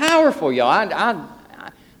it's powerful, y'all.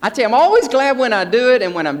 I tell you, I'm always glad when I do it,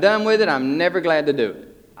 and when I'm done with it, I'm never glad to do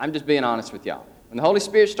it. I'm just being honest with y'all. When the Holy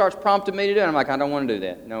Spirit starts prompting me to do it, I'm like, I don't want to do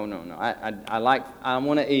that. No. I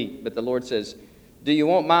want to eat. But the Lord says, do you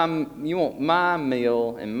want my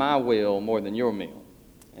meal and my will more than your meal?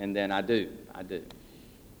 And then I do.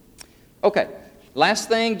 Okay. Last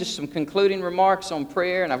thing, just some concluding remarks on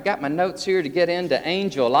prayer, and I've got my notes here to get into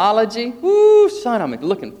angelology. Woo, son, I'm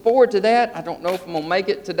looking forward to that. I don't know if I'm going to make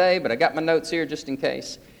it today, but I got my notes here just in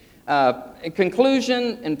case. In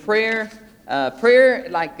conclusion, in prayer, prayer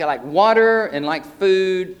like water and like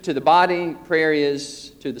food to the body, prayer is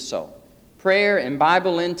to the soul. Prayer and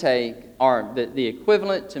Bible intake are the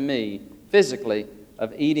equivalent to me, physically,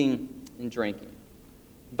 of eating and drinking.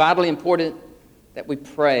 Vitally important that we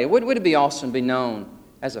pray. Would it be awesome to be known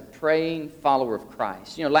as a praying follower of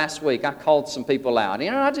Christ? Last week I called some people out.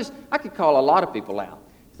 I could call a lot of people out.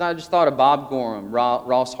 I just thought of Bob Gorham,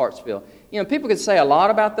 Ross Hartsfield. People could say a lot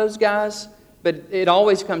about those guys, but it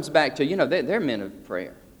always comes back to, they're men of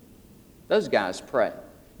prayer. Those guys pray.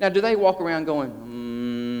 Now, do they walk around going,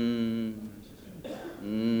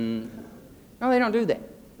 No, they don't do that.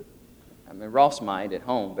 I mean, Ross might at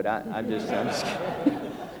home, but I'm just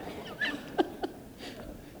kidding.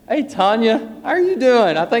 Hey, Tanya, how are you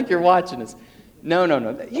doing? I think you're watching us. No.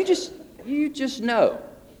 You just know.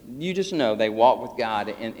 You just know they walk with God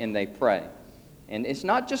and they pray. And it's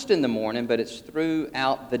not just in the morning, but it's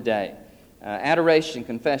throughout the day. Adoration,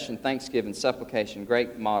 confession, thanksgiving, supplication,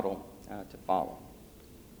 great model to follow.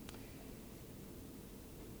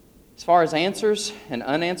 As far as answers and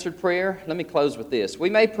unanswered prayer, let me close with this. We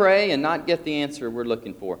may pray and not get the answer we're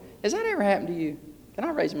looking for. Has that ever happened to you? Can I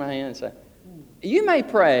raise my hand and say, you may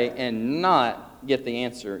pray and not get the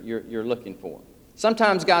answer you're looking for.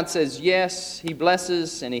 Sometimes God says yes, He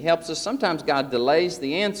blesses and He helps us. Sometimes God delays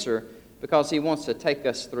the answer because He wants to take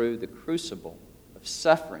us through the crucible of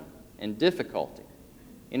suffering and difficulty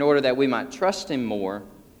in order that we might trust Him more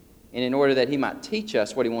and in order that He might teach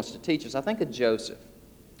us what He wants to teach us. I think of Joseph,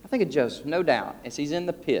 no doubt, as he's in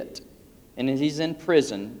the pit and as he's in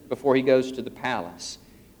prison before he goes to the palace.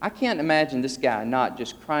 I can't imagine this guy not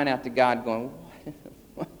just crying out to God going,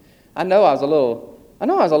 I know I was a little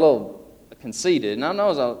conceited, and I know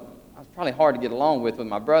I was probably hard to get along with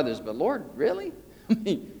my brothers, but Lord, really? I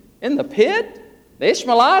mean, in the pit? The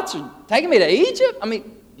Ishmaelites are taking me to Egypt? I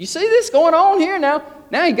mean, you see this going on here now?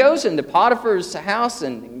 Now he goes into Potiphar's house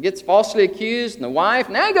and gets falsely accused, and the wife.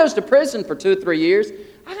 Now he goes to prison for 2 or 3 years.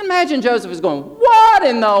 I can imagine Joseph is going, what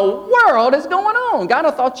in the world is going on? God,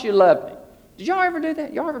 I thought you loved me. Did y'all ever do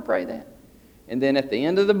that? Y'all ever pray that? And then at the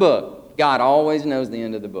end of the book, God always knows the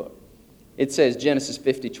end of the book. It says, Genesis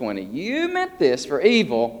 50:20, you meant this for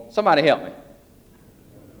evil. Somebody help me.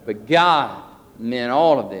 But God meant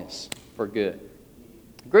all of this for good.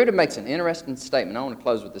 Grudem makes an interesting statement. I want to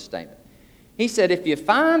close with this statement. He said, if you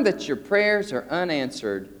find that your prayers are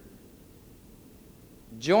unanswered,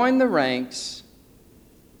 join the ranks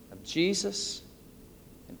of Jesus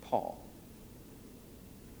and Paul.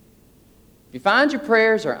 If you find your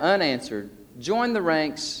prayers are unanswered, join the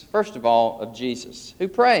ranks, first of all, of Jesus, who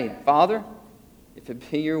prayed, Father, if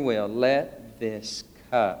it be your will, let this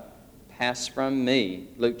cup pass from me.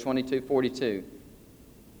 Luke 22:42.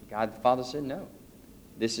 God the Father said, no,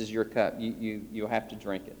 this is your cup. You'll have to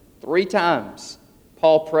drink it. 3 times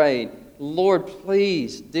Paul prayed, Lord,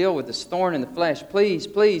 please deal with this thorn in the flesh. Please,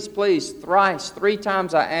 please, please. Thrice, 3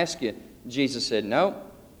 times I ask you. Jesus said, no,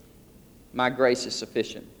 my grace is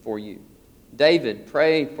sufficient for you. David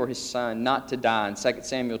prayed for his son not to die in 2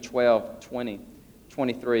 Samuel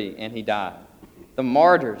 12:20-23, and he died. The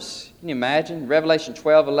martyrs, can you imagine? Revelation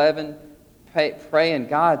 12:11, praying,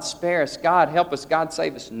 God, spare us. God, help us. God,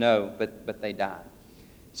 save us. No, but they died.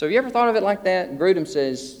 So have you ever thought of it like that? Grudem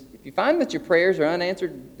says, if you find that your prayers are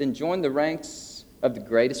unanswered, then join the ranks of the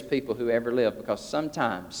greatest people who ever lived, because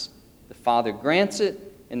sometimes the Father grants it,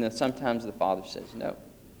 and then sometimes the Father says no.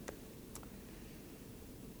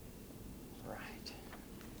 Right.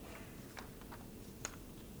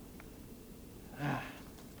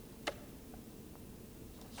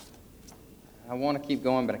 I want to keep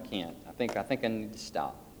going, but I can't. I think I need to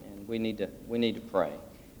stop, and we need to pray,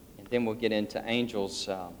 and then we'll get into angels.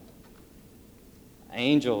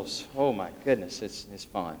 Angels, oh my goodness, it's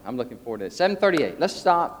fun. I'm looking forward to it. 7:38. Let's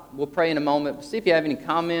stop. We'll pray in a moment. See if you have any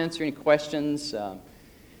comments or any questions,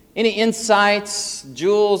 any insights,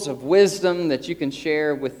 jewels of wisdom that you can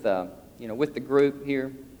share with with the group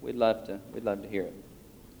here. We'd love to hear it.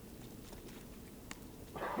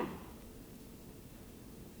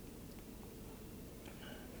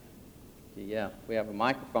 Yeah, we have a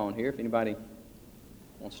microphone here if anybody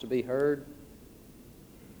wants to be heard.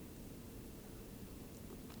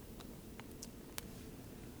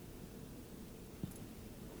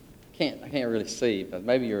 I can't really see, but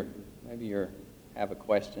maybe you're have a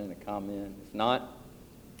question, a comment. If not,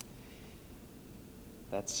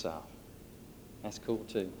 that's cool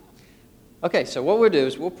too. Okay, so what we'll do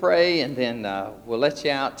is we'll pray, and then we'll let you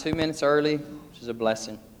out 2 minutes early, which is a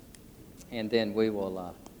blessing, and then we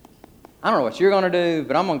will. I don't know what you're going to do,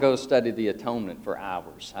 but I'm going to go study the atonement for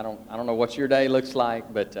hours. I don't know what your day looks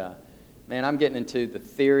like, but man, I'm getting into the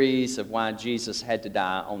theories of why Jesus had to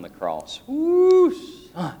die on the cross. Woo!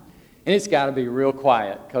 And it's got to be real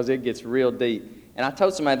quiet because it gets real deep. And I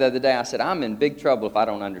told somebody the other day, I said, I'm in big trouble if I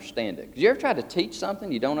don't understand it. Because you ever try to teach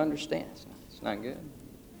something you don't understand? It's not good.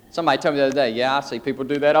 Somebody told me the other day, yeah, I see people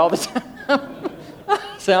do that all the time.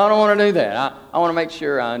 So I don't want to do that. I want to make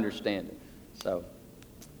sure I understand it. So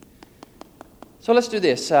let's do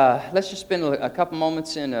this. Let's just spend a couple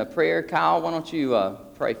moments in prayer. Kyle, why don't you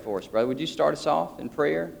pray for us, brother? Would you start us off in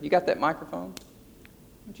prayer? You got that microphone?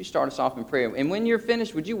 Why don't you start us off in prayer? And when you're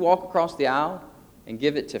finished, would you walk across the aisle and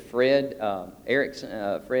give it to Fred Erickson,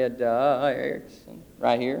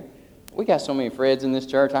 right here? We got so many Freds in this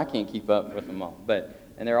church, I can't keep up with them all.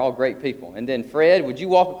 And they're all great people. And then Fred, would you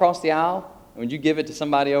walk across the aisle? And would you give it to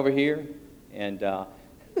somebody over here? And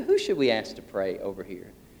who should we ask to pray over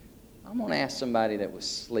here? I'm going to ask somebody that was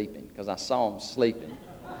sleeping, because I saw him sleeping.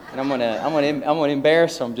 And I'm gonna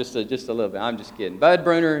embarrass him just a little bit. I'm just kidding. Bud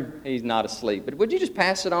Bruner, he's not asleep. But would you just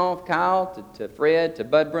pass it off, Kyle, to Fred, to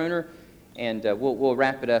Bud Bruner, and we'll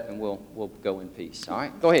wrap it up and we'll go in peace. All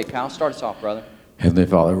right? Go ahead, Kyle. Start us off, brother. Heavenly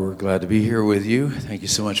Father, we're glad to be here with you. Thank you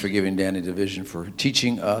so much for giving Danny Division for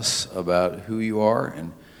teaching us about who you are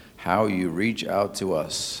and how you reach out to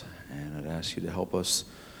us. And I'd ask you to help us.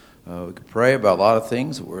 We could pray about a lot of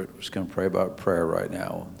things. We're just going to pray about prayer right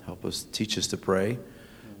now. Help us, teach us to pray.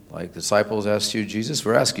 Like the disciples asked you, Jesus,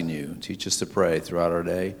 we're asking you, teach us to pray throughout our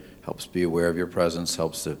day. Help us be aware of your presence.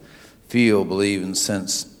 Help us to feel, believe, and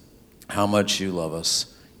sense how much you love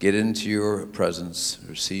us. Get into your presence,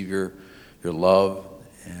 receive your love,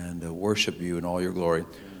 and worship you in all your glory.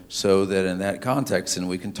 So that in that context, and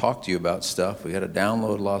we can talk to you about stuff. We got to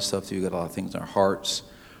download a lot of stuff to you. We got a lot of things in our hearts,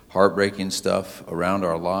 heartbreaking stuff around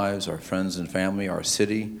our lives, our friends and family, our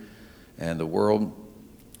city, and the world.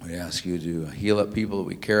 We ask you to heal up people that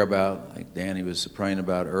we care about, like Danny was praying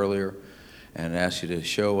about earlier, and ask you to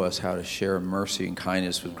show us how to share mercy and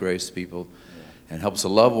kindness with grace to people, and help us to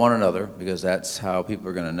love one another, because that's how people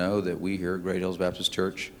are going to know that we here at Great Hills Baptist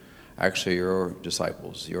Church actually are your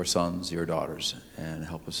disciples, your sons, your daughters, and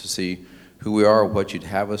help us to see who we are, what you'd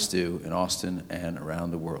have us do in Austin and around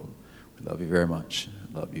the world. We love you very much.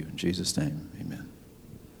 Love you. In Jesus' name, amen.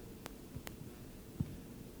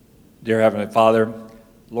 Dear Heavenly Father,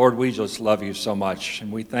 Lord, we just love you so much,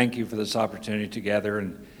 and we thank you for this opportunity to gather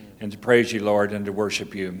and to praise you, Lord, and to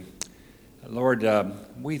worship you. Lord,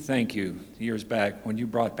 we thank you years back when you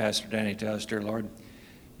brought Pastor Danny to us, dear Lord.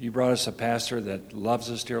 You brought us a pastor that loves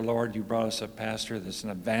us, dear Lord. You brought us a pastor that's an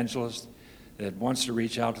evangelist that wants to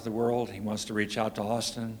reach out to the world. He wants to reach out to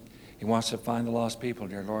Austin. He wants to find the lost people,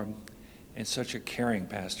 dear Lord. And such a caring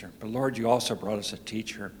pastor. But Lord, you also brought us a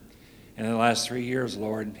teacher. And in the last 3 years,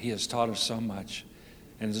 Lord, he has taught us so much.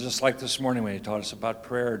 And just like this morning when he taught us about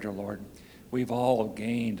prayer, dear Lord, we've all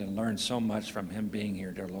gained and learned so much from him being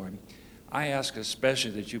here, dear Lord. I ask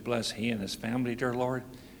especially that you bless he and his family, dear Lord.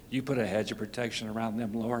 You put a hedge of protection around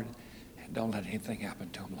them, Lord, and don't let anything happen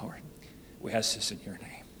to them, Lord. We ask this in your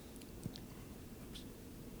name.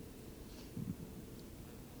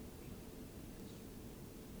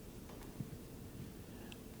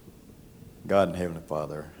 God and Heavenly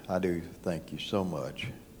Father, I do thank you so much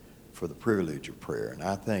for the privilege of prayer. And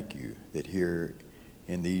I thank you that here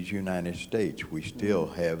in these United States, we still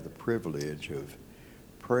have the privilege of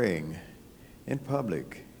praying in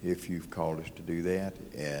public if you've called us to do that,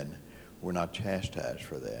 and we're not chastised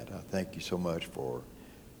for that. I thank you so much for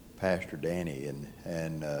Pastor Danny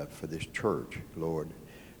and for this church, Lord.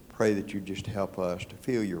 Pray that you just help us to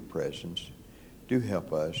feel your presence. Do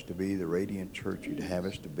help us to be the radiant church you'd have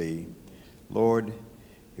us to be. Lord,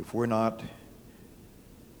 if we're not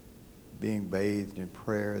being bathed in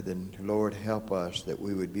prayer, then Lord, help us that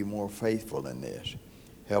we would be more faithful in this.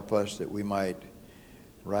 Help us that we might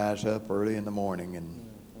rise up early in the morning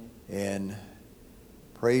and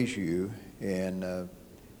praise you and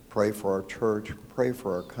pray for our church, pray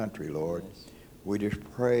for our country, Lord. We just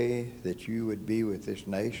pray that you would be with this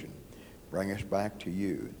nation, bring us back to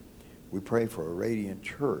you. We pray for a radiant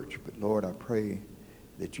church, but Lord, I pray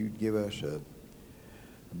that you'd give us a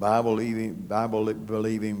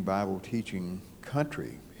Bible-believing, Bible-teaching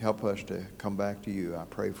country. Help us to come back to you. I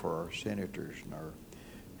pray for our senators and our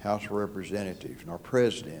House of Representatives and our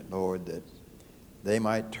president, Lord, that they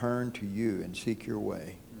might turn to you and seek your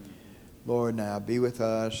way. Lord, now be with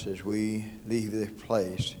us as we leave this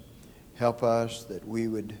place. Help us that we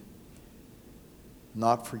would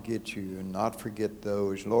not forget you and not forget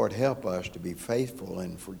those. Lord, help us to be faithful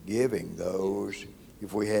in forgiving those.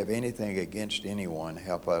 If we have anything against anyone,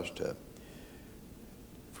 help us to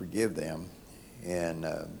forgive them and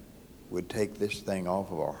would take this thing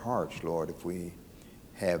off of our hearts, Lord, if we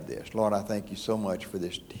have this. Lord, I thank you so much for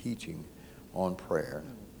this teaching on prayer.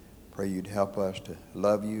 Pray you'd help us to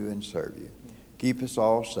love you and serve you. Keep us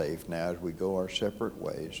all safe now as we go our separate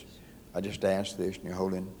ways. I just ask this in your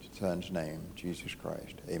holy Son's name, Jesus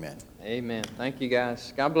Christ. Amen. Amen. Thank you,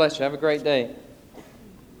 guys. God bless you. Have a great day.